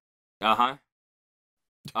wall. So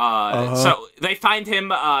they find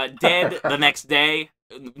him dead the next day,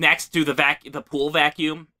 next to the pool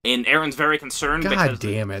vacuum, and Aaron's very concerned. God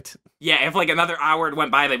damn it. Yeah, if like another hour had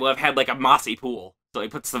went by, they would have had like a mossy pool. So he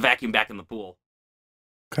puts the vacuum back in the pool.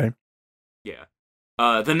 Okay. Yeah.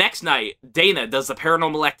 The next night, Dana does the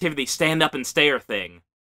paranormal activity stand up and stare thing,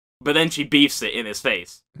 but then she beefs it in his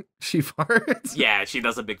face. She farts? Yeah, she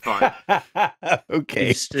does a big fart.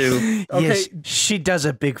 Okay. Stu. Okay. Yes, she does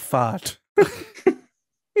a big fart.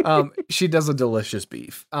 She does a delicious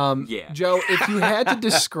beef. Yeah. Joe, if you had to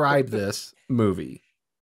describe this movie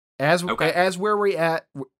as where we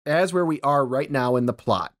are right now in the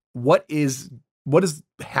plot, what is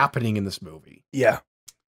happening in this movie? Yeah.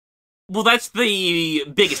 Well, that's the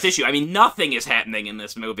biggest issue. I mean, nothing is happening in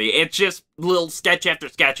this movie. It's just little sketch after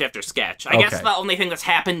sketch after sketch. I guess the only thing that's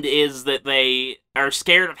happened is that they are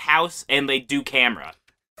scared of house and they do camera.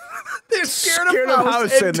 They're scared of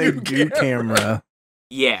house and they do camera.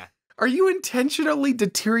 Yeah. Are you intentionally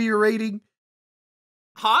deteriorating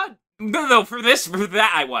Huh? No, for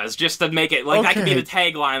that I was, just to make it, like, that could be the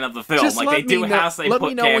tagline of the film. Just like, they do house, they let put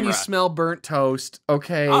me know camera. when you smell burnt toast,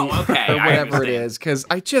 okay? Oh, okay, or whatever it is, because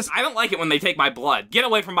I don't like it when they take my blood. Get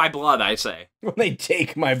away from my blood, I say. When they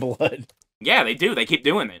take my blood. Yeah, they do. They keep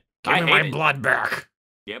doing it. Give me my blood back.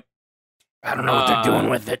 Yep. I don't know what they're doing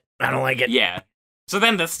with it. I don't like it. Yeah. So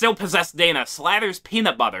then the still possessed Dana slathers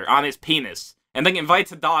peanut butter on his penis, and then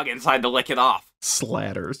invites a dog inside to lick it off.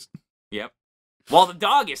 Slatters. Yep. While the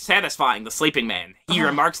dog is satisfying the sleeping man, he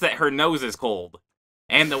remarks that her nose is cold,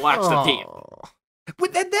 and to watch the teeth.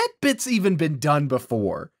 But that bit's even been done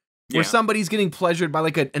before, where somebody's getting pleasured by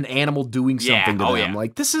like an animal doing something to them. Yeah.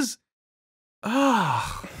 Like, this is... Yeah.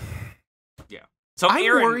 So I'm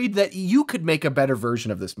Aaron, worried that you could make a better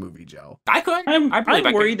version of this movie, Joe. I could. I'm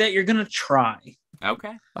believe worried that you're gonna try.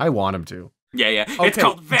 Okay. I want him to. Yeah. Okay. It's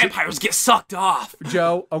called Vampires Get Sucked Off.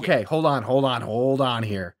 Joe, okay, hold on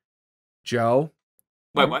here. Joe.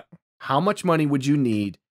 Wait, what? How much money would you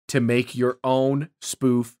need to make your own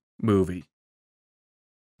spoof movie?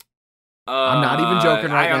 I'm not even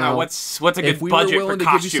joking right now. I don't know. What's a good budget for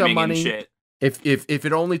costuming and shit? If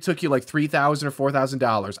it only took you like $3,000 or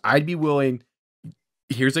 $4,000, I'd be willing.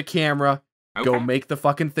 Here's a camera. Okay. Go make the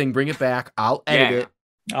fucking thing. Bring it back. I'll edit it.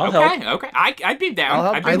 I'll help. Okay. I'd be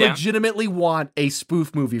down. I legitimately want a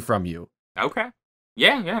spoof movie from you. Okay.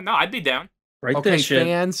 Yeah. No, I'd be down. Right there, shit.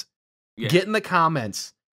 Fans, get in the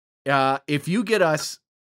comments. If you get us,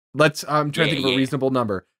 I'm trying to think of a reasonable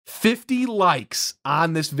number. 50 likes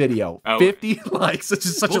on this video. 50 likes. This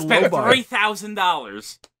is such a low bar.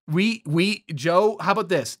 $3,000. Joe, how about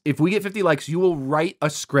this? If we get 50 likes, you will write a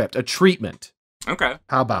script, a treatment. Okay.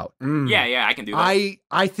 How about? Yeah, I can do that.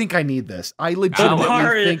 I think I need this. I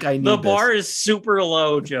legitimately think I need this. The bar is super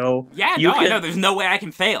low, Joe. Yeah, I know. There's no way I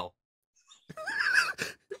can fail.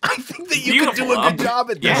 I think that you could do a good job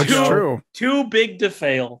at this. Yeah, that's true. Too big to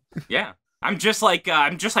fail. Yeah. I'm just like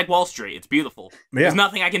Wall Street. It's beautiful. Yeah. There's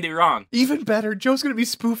nothing I can do wrong. Even better, Joe's gonna be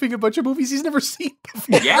spoofing a bunch of movies he's never seen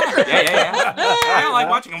before. Yeah. I don't like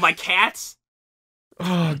watching them, like Cats.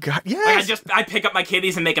 Oh God, yes. Like I pick up my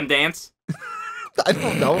kitties and make them dance. I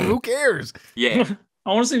don't know. Who cares? Yeah.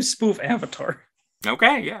 I want to see spoof Avatar.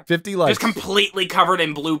 Okay. Yeah. 50 likes. Just completely covered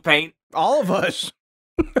in blue paint. All of us.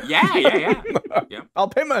 Yeah. I'll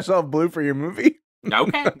paint myself blue for your movie.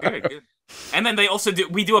 Okay. Good. And then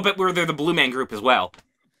we do a bit where they're the Blue Man Group as well.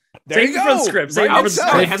 There you go. For the script. It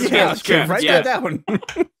has to be on the script. Write that down.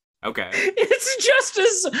 Okay. It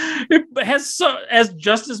has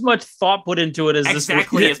just as much thought put into it as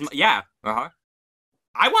exactly this. Yeah.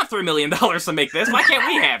 I want $3 million to make this. Why can't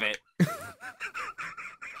we have it?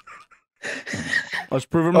 Let's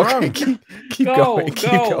prove him wrong. Keep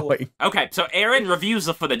going. Okay, so Aaron reviews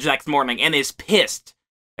the footage next morning and is pissed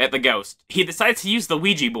at the ghost. He decides to use the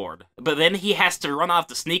Ouija board, but then he has to run off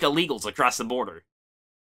to sneak illegals across the border.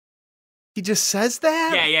 He just says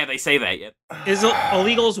that? Yeah, they say that. Yep.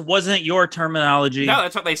 Illegals wasn't your terminology. No,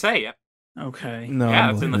 that's what they say. Yep. Okay. No,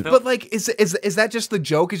 yeah, it's in the film. But like, is that just the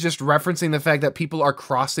joke? Is just referencing the fact that people are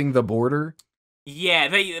crossing the border?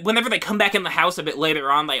 Yeah, whenever they come back in the house a bit later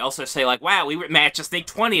on, they also say like, "Wow, we managed to sneak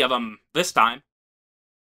 20 of them this time."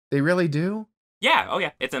 They really do? Yeah. Oh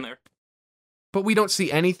yeah, it's in there. But we don't see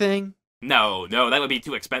anything. No, that would be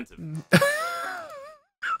too expensive.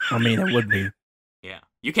 I mean, it would be. Yeah,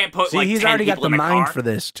 you can't put. See, like, he's 10 already got people the in a mind car. for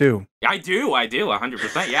this too. I do,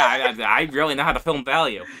 100%. Yeah, I really know how to film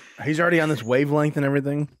value. He's already on this wavelength and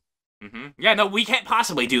everything. Mm-hmm. Yeah, no, we can't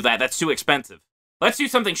possibly do that. That's too expensive. Let's do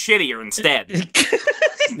something shittier instead.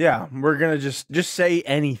 Yeah, we're gonna just say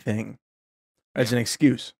anything as an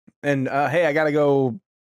excuse. And hey, I gotta go.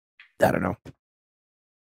 I don't know.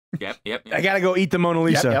 Yep. I gotta go eat the Mona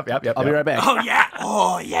Lisa. Yep. I'll be right back.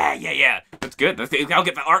 Oh yeah. That's good. I'll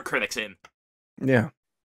get the art critics in. Yeah.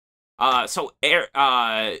 So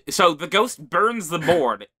the ghost burns the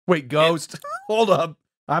board. Wait, ghost? Hold up.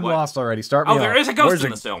 I'm lost already. Start me off. There is a ghost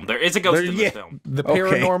in this film. There is a ghost in this film. The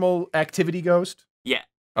paranormal activity ghost? Yeah.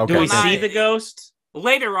 Okay. Do we see the ghost?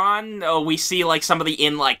 Later on, we see like somebody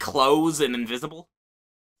in like clothes and invisible.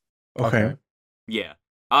 Okay. Yeah.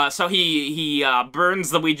 So he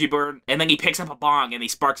burns the Ouija board, and then he picks up a bong and he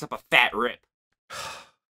sparks up a fat rip.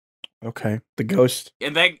 Okay. The ghost.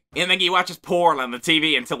 And then he watches porn on the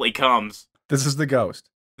TV until he comes. This is the ghost.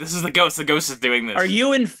 This is the ghost. The ghost is doing this. Are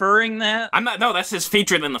you inferring that? I'm not. No, that's his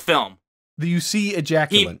featured in the film. Do you see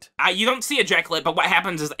ejaculant? You don't see ejaculate, but what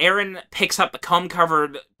happens is Aaron picks up the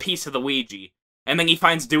cum-covered piece of the Ouija, and then he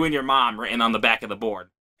finds "Doing Your Mom" written on the back of the board.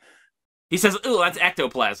 He says, "Ooh, that's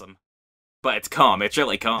ectoplasm." But it's cum. It's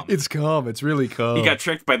really cum. It's cum. It's really cum. He got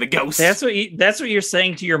tricked by the ghost. That's what you're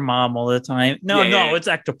saying to your mom all the time. No, it's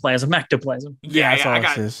ectoplasm. Ectoplasm.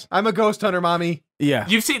 I'm a ghost hunter, mommy. Yeah.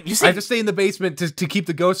 You've seen. I have to stay in the basement to keep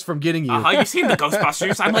the ghosts from getting you. You've seen the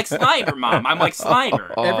Ghostbusters. I'm like Slimer, Mom. I'm like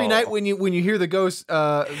Slimer. Every night when you hear the ghost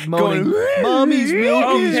moaning, "Mommy's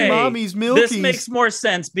milkies, mommy's milkies." This makes more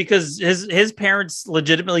sense because his parents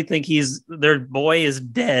legitimately think their boy is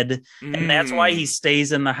dead, and that's why he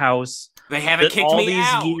stays in the house. They haven't kicked all me these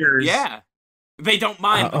out. years. Yeah. They don't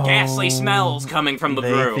mind the ghastly smells coming from the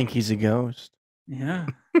brew. They think he's a ghost. Yeah.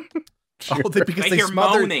 Because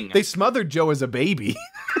they smothered Joe as a baby.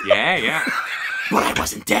 Yeah. But I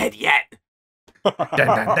wasn't dead yet. Dun,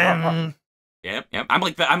 dun, dun. Yep. I'm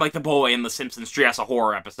like the boy in the Simpsons Dress a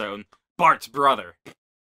Horror episode. Bart's brother.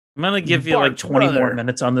 I'm gonna give you like 20 more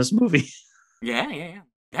minutes on this movie. Yeah.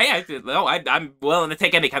 Hey, I'm willing to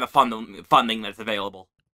take any kind of funding that's available.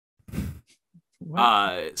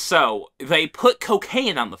 So they put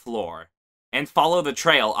cocaine on the floor and follow the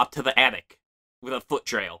trail up to the attic with a foot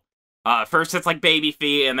trail. First it's like baby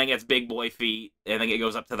feet, and then it's big boy feet, and then it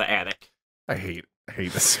goes up to the attic. I hate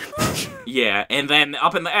this. Yeah, and then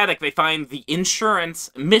up in the attic they find the insurance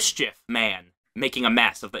mischief man making a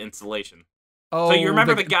mess of the installation. Oh, so you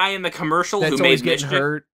remember the guy in the commercial who made mischief?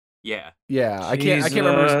 Hurt? Yeah. I can't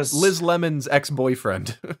remember Liz Lemon's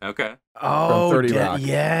ex-boyfriend. Okay. Oh, from 30 Rock.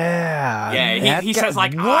 Yeah, he says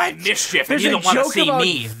like, I'm mischief, and you don't want to see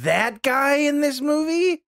me. That guy in this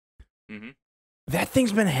movie? Mm-hmm. That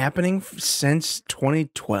thing's been happening since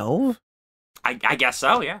 2012? I guess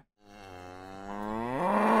so, yeah.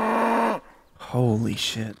 Holy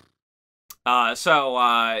shit.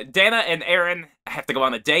 So Dana and Aaron have to go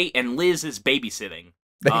on a date, and Liz is babysitting.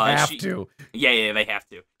 They have to. Yeah, they have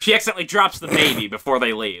to. She accidentally drops the baby before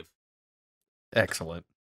they leave. Excellent.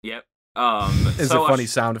 Yep. It's a funny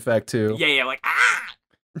sound effect, too. Yeah, like, ah!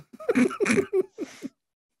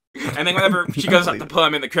 And then whenever she goes up to put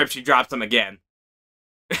him in the crib, she drops him again.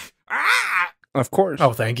 Ah! Of course.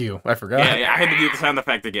 Oh, thank you. I forgot. Yeah, I had to do the sound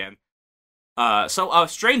effect again. So a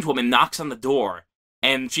strange woman knocks on the door,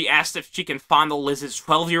 and she asks if she can fondle Liz's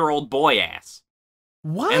 12-year-old boy ass.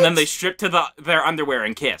 What? And then they strip to their underwear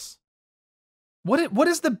and kiss. What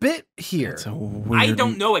is the bit here? I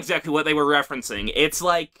don't know exactly what they were referencing. It's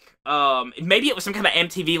like, maybe it was some kind of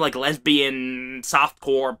MTV, like, lesbian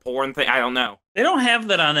softcore porn thing. I don't know. They don't have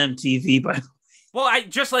that on MTV, but... Well,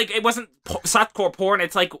 it wasn't softcore porn.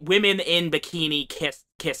 It's like women in bikini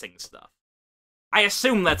kissing stuff. I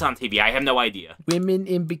assume that's on TV. I have no idea. Women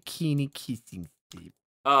in bikini kissing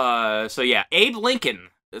stuff. So yeah, Abe Lincoln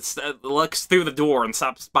looks through the door and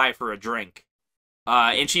stops by for a drink.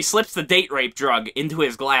 And she slips the date rape drug into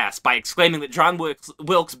his glass by exclaiming that John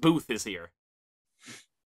Wilkes Booth is here.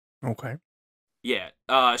 Okay. Yeah.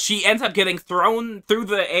 She ends up getting thrown through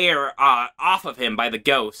the air off of him by the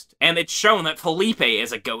ghost, and it's shown that Felipe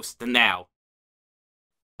is a ghost now.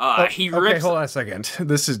 He rips... Okay, hold on a second.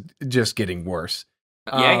 This is just getting worse.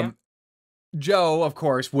 Yeah. Joe, of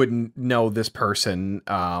course, wouldn't know this person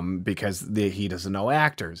because he doesn't know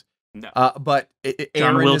actors. No.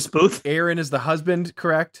 John Wilkes Booth? Aaron is the husband,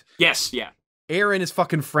 correct? Yes, yeah. Aaron is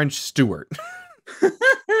fucking French Stewart.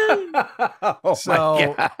 Oh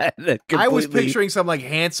so my God. I was picturing some like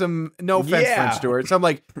handsome, no offense, French Stewart, some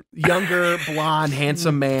like younger, blonde,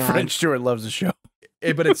 handsome man. French Stewart loves the show.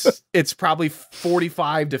 But it's probably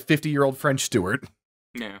 45 to 50-year-old French Stewart.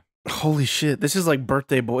 Yeah. Holy shit. This is like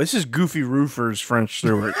Birthday Boy. This is Goofy Roofer's French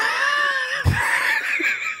Stewart.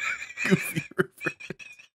 Goofy Roofer.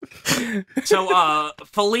 So,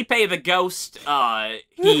 Felipe the ghost,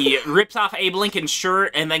 he rips off Abe Lincoln's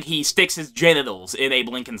shirt, and then he sticks his genitals in Abe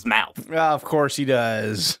Lincoln's mouth. Of course he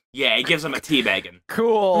does. Yeah, he gives him a teabagging.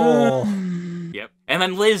 Cool. Yep. And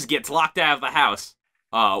then Liz gets locked out of the house.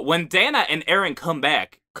 When Dana and Aaron come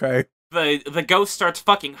back, okay, the ghost starts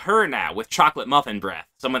fucking her now with chocolate muffin breath.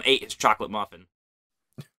 Someone ate his chocolate muffin.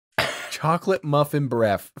 Chocolate muffin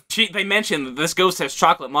breath. They mention that this ghost has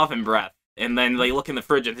chocolate muffin breath, and then they look in the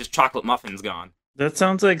fridge and his chocolate muffin's gone. That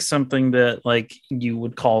sounds like something that like you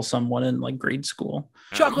would call someone in like grade school.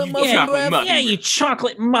 Chocolate muffin breath? Yeah, you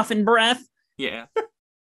chocolate muffin breath. Yeah.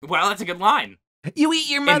 Well, that's a good line. You eat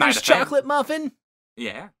your mother's chocolate muffin?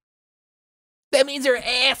 Yeah. That means you're an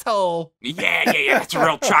asshole. Yeah. It's a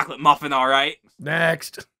real chocolate muffin, all right.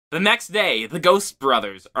 Next. The next day, the Ghost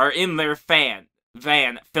Brothers are in their van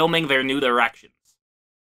filming their new directions.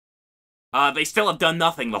 They still have done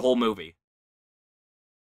nothing the whole movie.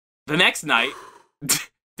 The next night,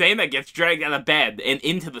 Dana gets dragged out of bed and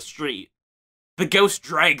into the street. The ghost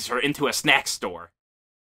drags her into a snack store.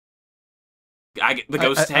 The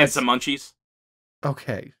ghost had some munchies.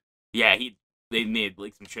 Okay. Yeah, they made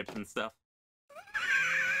like some chips and stuff.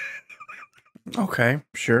 Okay,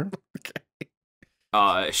 sure.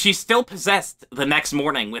 She's still possessed the next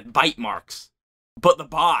morning with bite marks, but the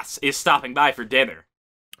boss is stopping by for dinner.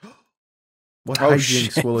 What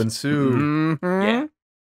hijinks will ensue? Yeah.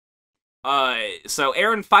 So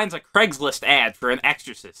Aaron finds a Craigslist ad for an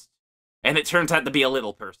exorcist, and it turns out to be a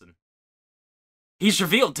little person. He's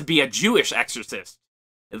revealed to be a Jewish exorcist.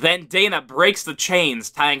 Then Dana breaks the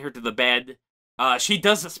chains, tying her to the bed. She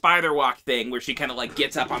does the spider walk thing, where she kind of like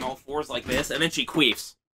gets up on all fours like this, and then she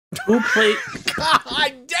queefs. Who played?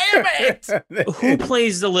 God damn it! Who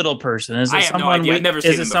plays the little person? Is it I have someone? no idea. I've never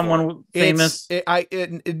seen is him it someone famous?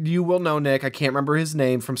 You will know, Nick. I can't remember his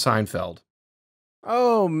name from Seinfeld.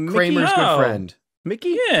 Oh, Mickey. Kramer's good friend.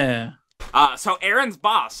 Mickey? Yeah. So Aaron's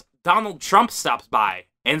boss, Donald Trump, stops by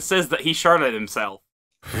and says that he sharded himself.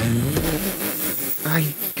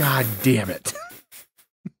 God damn it.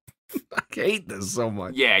 I hate this so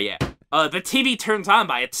much. Yeah. The TV turns on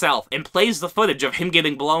by itself and plays the footage of him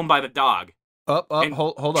getting blown by the dog.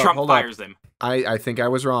 Hold up. Trump fires him. I think I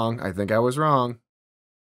was wrong.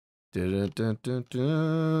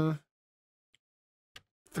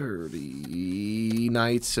 30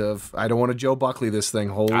 nights of... I don't want to Joe Buckley this thing.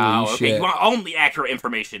 Holy shit. You want only accurate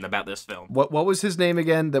information about this film. What was his name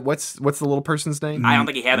again? What's the little person's name? I don't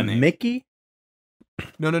think he had a name. Mickey?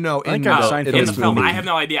 No. In the film. movie. I have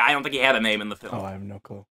no idea. I don't think he had a name in the film. Oh, I have no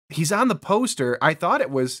clue. He's on the poster. I thought it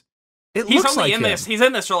was... He's looks only like in him. this. He's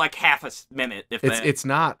in this for like half a minute. It's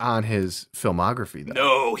not on his filmography, though.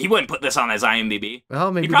 No, he wouldn't put this on his IMDb.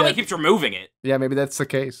 Well, maybe he probably keeps removing it. Yeah, maybe that's the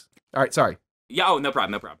case. All right, sorry. Yeah, no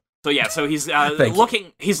problem. So he's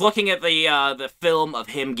looking. He's looking at the film of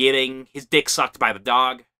him getting his dick sucked by the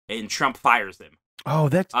dog, and Trump fires him. Oh,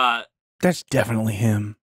 that's definitely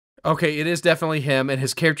him. Okay, it is definitely him, and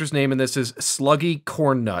his character's name in this is Sluggy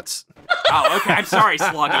Corn Nuts. Oh, okay. I'm sorry,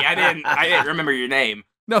 Sluggy. I didn't remember your name.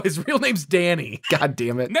 No, his real name's Danny. God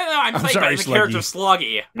damn it. No, I'm saying sorry, the character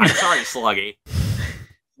Sluggy. I'm sorry, Sluggy.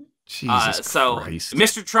 Jesus Christ.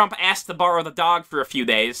 Mr. Trump asks to borrow the dog for a few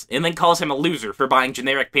days, and then calls him a loser for buying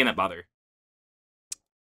generic peanut butter.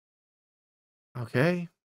 Okay.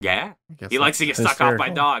 Yeah. He likes to get stuck off by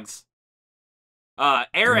dogs.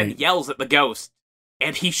 Aaron yells at the ghost,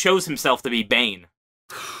 and he shows himself to be Bane.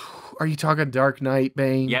 Are you talking Dark Knight,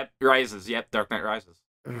 Bane? Yep, Rises. Yep, Dark Knight Rises.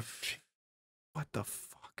 What the fuck?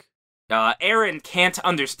 Aaron can't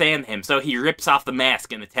understand him, so he rips off the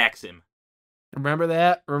mask and attacks him. Remember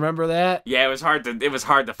that? Yeah, it was hard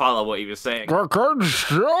to follow what he was saying.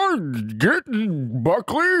 Get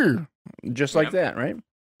Buckley. Just like that, right?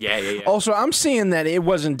 Yeah. Also, I'm seeing that it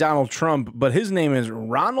wasn't Donald Trump, but his name is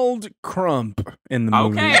Ronald Crump in the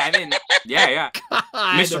movie. Okay, I didn't. Yeah.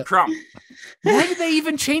 Mr. Crump. Why did they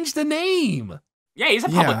even change the name? Yeah, he's a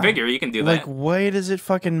public figure. You can do that. Like, why does it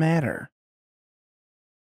fucking matter?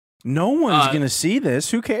 No one's gonna see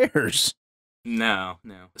this. Who cares? No.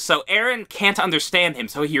 So Aaron can't understand him,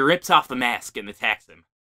 so he rips off the mask and attacks him.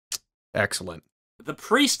 Excellent. The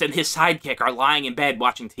priest and his sidekick are lying in bed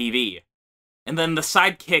watching TV. And then the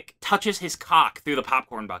sidekick touches his cock through the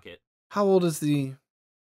popcorn bucket. How old is the...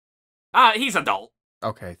 He's adult.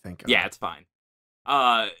 Okay, thank God. Yeah, it's fine.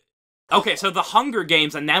 Okay, so the Hunger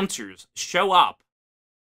Games announcers show up,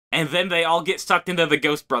 and then they all get sucked into the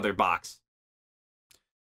Ghost Brother box.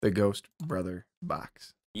 The Ghost Brother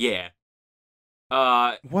box. Yeah.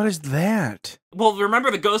 What is that? Well,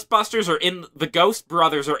 remember the Ghost Brothers are in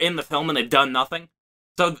the film and they've done nothing?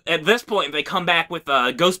 So at this point, they come back with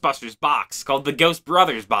a Ghostbusters box called the Ghost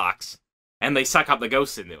Brothers box, and they suck up the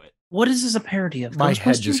ghosts into it. What is this a parody of? My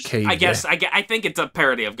head just caved. I think it's a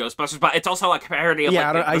parody of Ghostbusters, but it's also like a parody of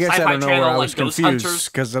I guess Sci-Fi I don't know Channel, where I like was Ghost confused Hunters.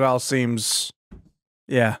 because it all seems,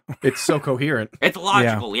 it's so coherent. It's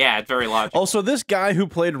logical, it's very logical. Also, this guy who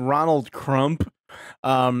played Ronald Crump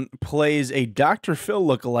plays a Dr. Phil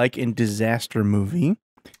lookalike in Disaster Movie.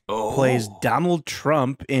 Plays Donald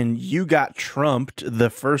Trump in You Got Trumped the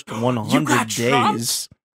first 100 Days.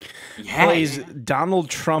 Yeah. Plays Donald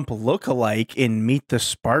Trump lookalike in Meet the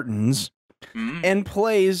Spartans. And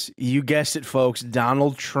plays, you guessed it, folks,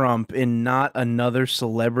 Donald Trump in Not Another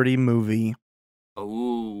Celebrity Movie.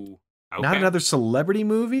 Oh. Okay. Not another celebrity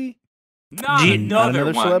movie? Not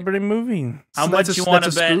another celebrity movie. How much you want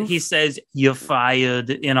to bet he says you're fired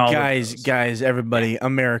in all Guys, everybody,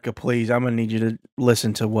 America, please. I'm going to need you to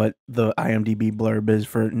listen to what the IMDb blurb is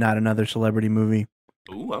for Not Another Celebrity Movie.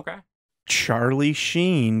 Ooh, okay. Charlie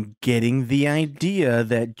Sheen getting the idea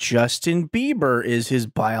that Justin Bieber is his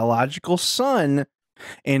biological son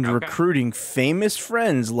and recruiting famous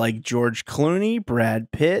friends like George Clooney, Brad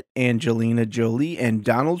Pitt, Angelina Jolie, and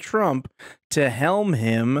Donald Trump to helm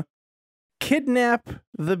him kidnap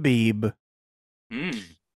the Beeb.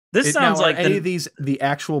 This sounds now, like any of these the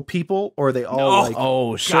actual people, or are they all like?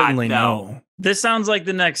 Oh, certainly no. no. This sounds like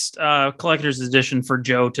the next collector's edition for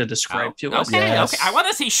Joe to describe to us. Okay, Yes. okay. I want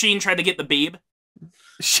to see Sheen try to get the Beeb.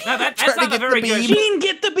 No, that's Trying to not a get very the good. Beeb. Sheen,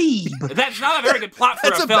 get the Beeb. That's not a very good plot for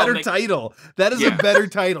That's a a film. better title. That is a better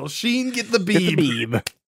title. Sheen, get the Get the Beeb. Beeb.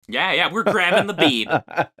 Yeah, we're grabbing the Beeb.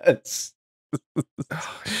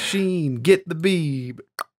 Sheen, get the Beeb.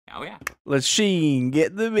 Oh yeah. Let's Sheen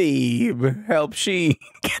get the Beeb. Help Sheen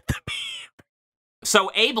get the Beeb.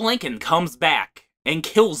 So Abe Lincoln comes back and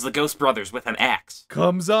kills the Ghost Brothers with an axe.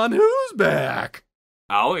 Comes on who's back?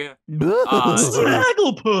 Oh yeah.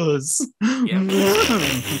 Snagglepuss.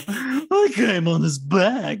 I came on his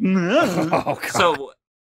back. Oh, God. So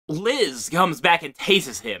Liz comes back and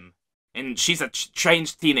tases him, and she's a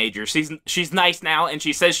changed teenager. She's nice now, and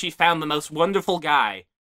she says she found the most wonderful guy,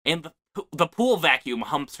 and the pool vacuum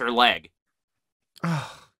humps her leg.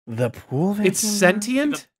 The pool vacuum? It's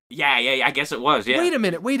sentient? Yeah, I guess it was, yeah. Wait a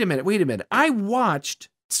minute. I watched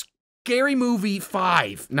Scary Movie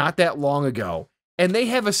 5 not that long ago, and they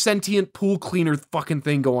have a sentient pool cleaner fucking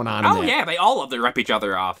thing going on in there. Yeah, they all love to rip each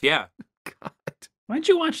other off, yeah. God. Why'd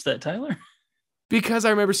you watch that, Tyler? Because I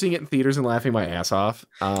remember seeing it in theaters and laughing my ass off.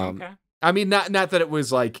 Okay. I mean, not that it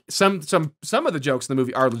was like some of the jokes in the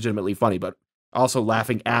movie are legitimately funny, but also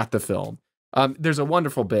laughing at the film. There's a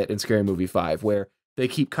wonderful bit in Scary Movie 5 where they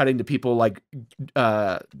keep cutting to people like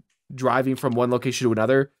driving from one location to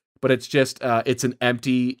another, but it's just it's an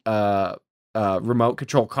empty remote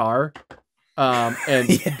control car, and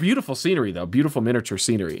beautiful scenery though, beautiful miniature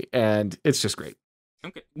scenery, and it's just great.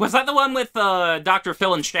 Okay. Was that the one with Dr.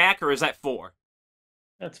 Phil and Shaq, or is that 4?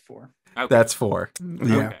 That's 4. Okay. That's 4.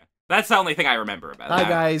 Yeah. Okay. That's the only thing I remember about Hi that.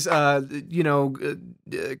 guys,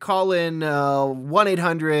 call in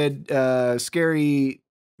 1-800 scary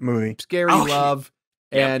love,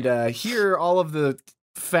 and hear all of the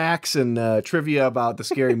facts and trivia about the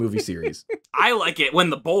Scary Movie series. I like it when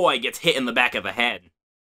the boy gets hit in the back of the head.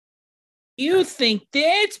 You think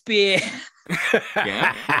that's bad?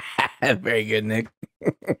 Yeah. Very good, Nick.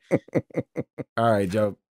 All right,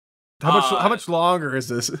 Joe. How much longer is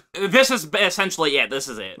this? This is essentially it. This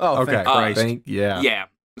is it. Oh, Okay. thank Christ. Yeah.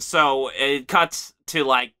 So it cuts to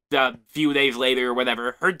like a few days later or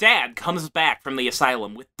whatever. Her dad comes back from the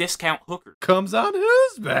asylum with discount hookers. Comes on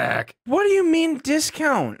who's back? What do you mean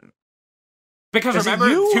discount? Because Is it remember,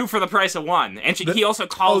 you? 2 for the price of 1. And he also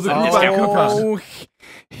calls the it coupon. discount hookers. Oh,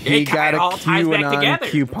 he It got all a ties back QAnon together.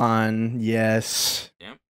 coupon. Yes.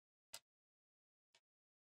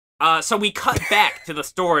 So we cut back to the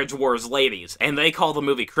Storage Wars ladies, and they call the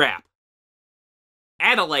movie crap.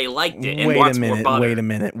 Adelaide liked it and wants more butter.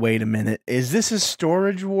 Wait a minute. Is this a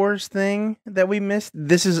Storage Wars thing that we missed?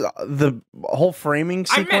 This is the whole framing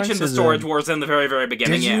I sequence? mentioned the Storage Wars in the very, very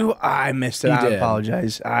beginning. Did you? I missed it. You I did.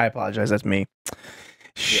 apologize. That's me.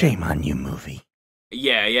 Shame on you, movie.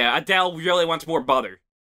 Yeah. Adele really wants more butter.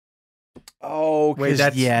 Oh, Wait,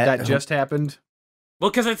 that just happened? Well,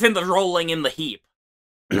 because it's in the rolling in the heap.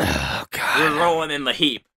 Oh, God. We're rolling in the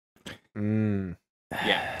heap. Mm.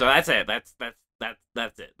 Yeah, so that's it. That's it. That's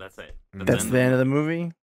That's the end of the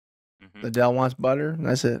movie? Mm-hmm. Adele wants butter?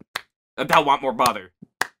 That's it. Adele want more butter.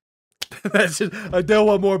 That's just, Adele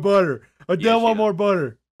want more butter. Adele want does. more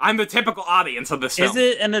butter. I'm the typical audience of this film. Is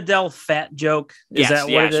it an Adele fat joke? Is that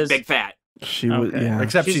what it she's is? big fat. She was, Okay. yeah.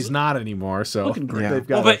 Except She's she's not anymore, so looking great. they've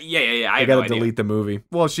got Well, but yeah. I they got to have no delete idea. the movie.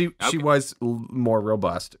 Well, she Okay. was more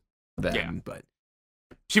robust then, Yeah. but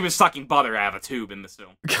She was sucking butter out of a tube in this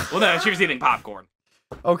film. Well, no, she was eating popcorn.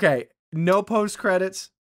 okay. No post credits.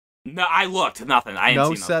 No, I looked. Nothing. I didn't No see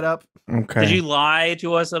nothing. setup. Okay. Did you lie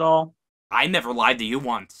to us at all? I never lied to you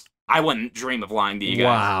once. I wouldn't dream of lying to you guys.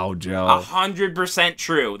 Wow, Joe. 100%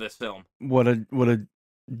 true, this film. What a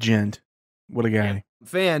gent. What a guy.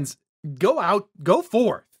 Fans, go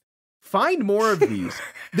forth. Find more of these.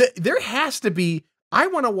 There has to be. I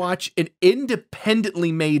want to watch an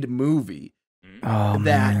independently made movie Oh,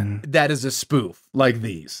 man. that is a spoof like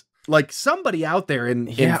these. Like somebody out there in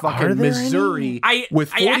Yeah, are fucking there Missouri any?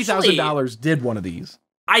 with I actually- $40,000 did one of these.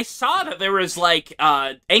 I saw that there was like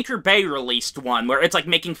Anchor Bay released one where it's like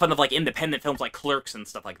making fun of like independent films like Clerks and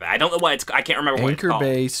stuff like that. I don't know what it's. I can't remember what it's Anchor called.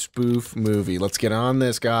 Bay spoof movie. Let's get on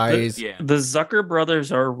this, guys. Yeah. The Zucker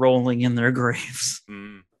brothers are rolling in their graves.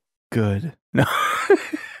 Mm. Good. No.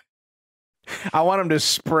 I want him to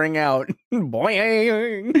spring out.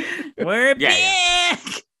 Boing. We're Yeah,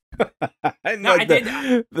 back! No, I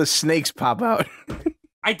did- The snakes pop out.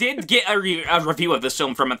 I did get a review of this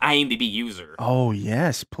film from an IMDb user. Oh,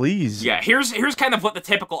 yes, please. Yeah, here's kind of what the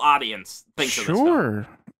typical audience thinks of this film. Sure.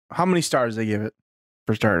 How many stars they give it,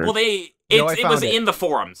 for starters? Well, they Joe, it was in the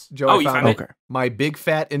forums. Joe, you found it. Okay. My Big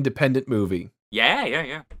Fat Independent Movie.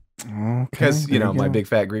 Yeah. Because, My Big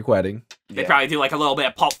Fat Greek Wedding. They probably do like a little bit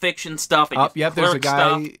of Pulp Fiction stuff. Yep, there's a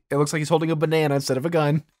guy, stuff. It looks like he's holding a banana instead of a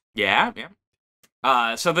gun. Yeah.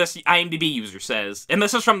 So this IMDb user says, and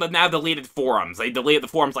this is from the now deleted forums. They deleted the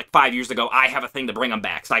forums like 5 years ago. I have a thing to bring them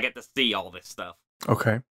back, so I get to see all this stuff.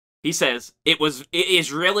 Okay. He says, it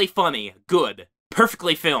is really funny, good,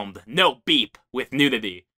 perfectly filmed, no beep with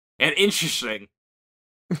nudity, and interesting.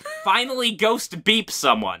 Finally ghost beeps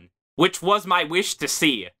someone, which was my wish to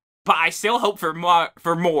see, but I still hope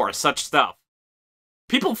for more such stuff.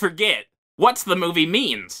 People forget, what's the movie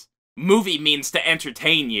means? Movie means to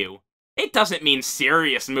entertain you. It doesn't mean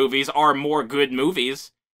serious movies are more good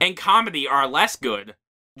movies, and comedy are less good.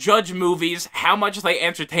 Judge movies how much they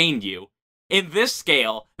entertained you. In this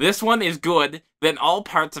scale, this one is good than all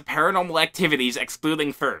parts of Paranormal Activities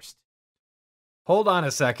excluding first. Hold on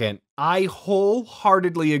a second. I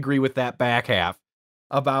wholeheartedly agree with that back half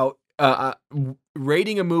about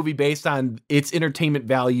rating a movie based on its entertainment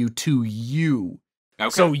value to you. Okay.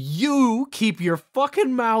 So you keep your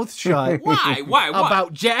fucking mouth shut. Why?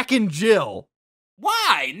 About Jack and Jill.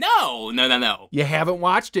 Why? No. You haven't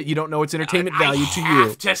watched it. You don't know its entertainment value to I you.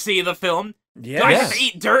 have to see the film. Yeah. Do I have to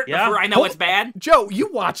eat dirt before I know it's bad? Joe,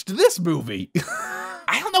 you watched this movie.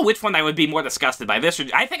 I don't know which one I would be more disgusted by. This, or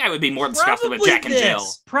I think I would be more disgusted with Jack and Jill.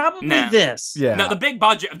 Probably No. this. Yeah. No, the big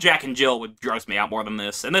budget of Jack and Jill would gross me out more than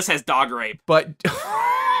this. And this has dog rape. But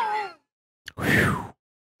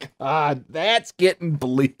that's getting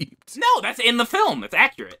believed. No, that's in the film. It's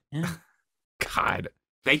accurate. Yeah. God.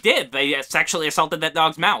 They did. They sexually assaulted that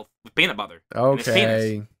dog's mouth with peanut butter. in his penis.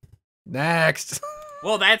 Okay. Next.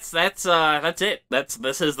 Well, that's it.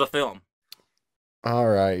 This is the film. All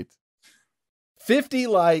right. 50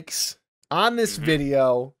 likes on this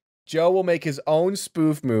video. Joe will make his own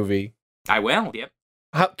spoof movie. I will. Yep.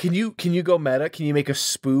 How can you go meta? Can you make a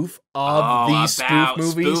spoof of these spoof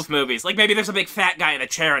movies? Spoof movies. Like maybe there's a big fat guy in a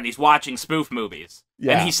chair and he's watching spoof movies.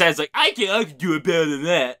 Yeah. And he says like, I can do it better than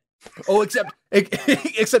that. Oh,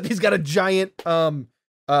 except he's got a giant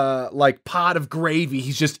like pot of gravy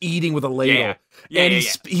he's just eating with a ladle. And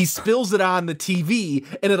he spills it on the TV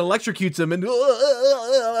and it electrocutes him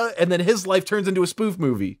and then his life turns into a spoof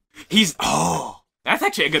movie. That's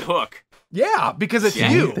actually a good hook. Yeah, because it's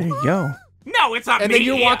Yeah. you. There you go. No, it's not And me. then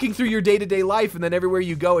you're walking through your day-to-day life and then everywhere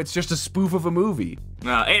you go it's just a spoof of a movie.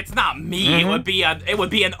 No, it's not me. Mm-hmm. It would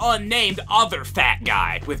be an unnamed other fat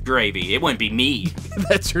guy with gravy. It wouldn't be me.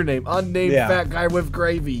 That's your name. Unnamed fat guy with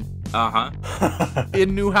gravy. Uh-huh.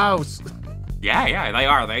 In new house. Yeah, they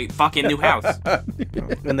are. They fucking new house.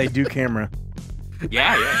 And they do camera.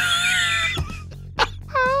 Yeah.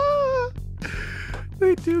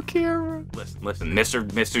 They do camera. Listen,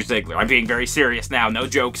 Mr. Ziegler. I'm being very serious now. No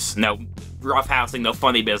jokes, no roughhousing, no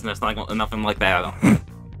funny business, nothing like that at all.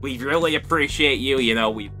 We really appreciate you. You know,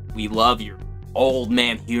 we love your old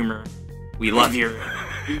man humor. We love your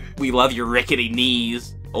rickety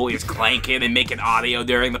knees, always clanking and making audio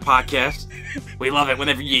during the podcast. We love it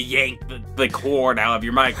whenever you yank the cord out of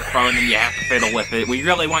your microphone and you have to fiddle with it. We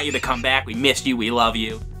really want you to come back. We miss you. We love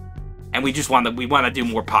you. And we just want to do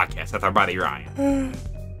more podcasts with our buddy Ryan.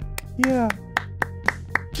 Yeah.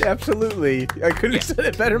 Absolutely. I couldn't have said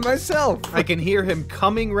it better myself. I can hear him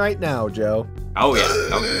coming right now, Joe. Oh yeah.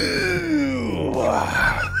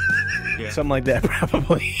 Something like that,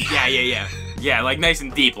 probably. Yeah. Yeah, like nice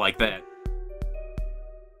and deep like that.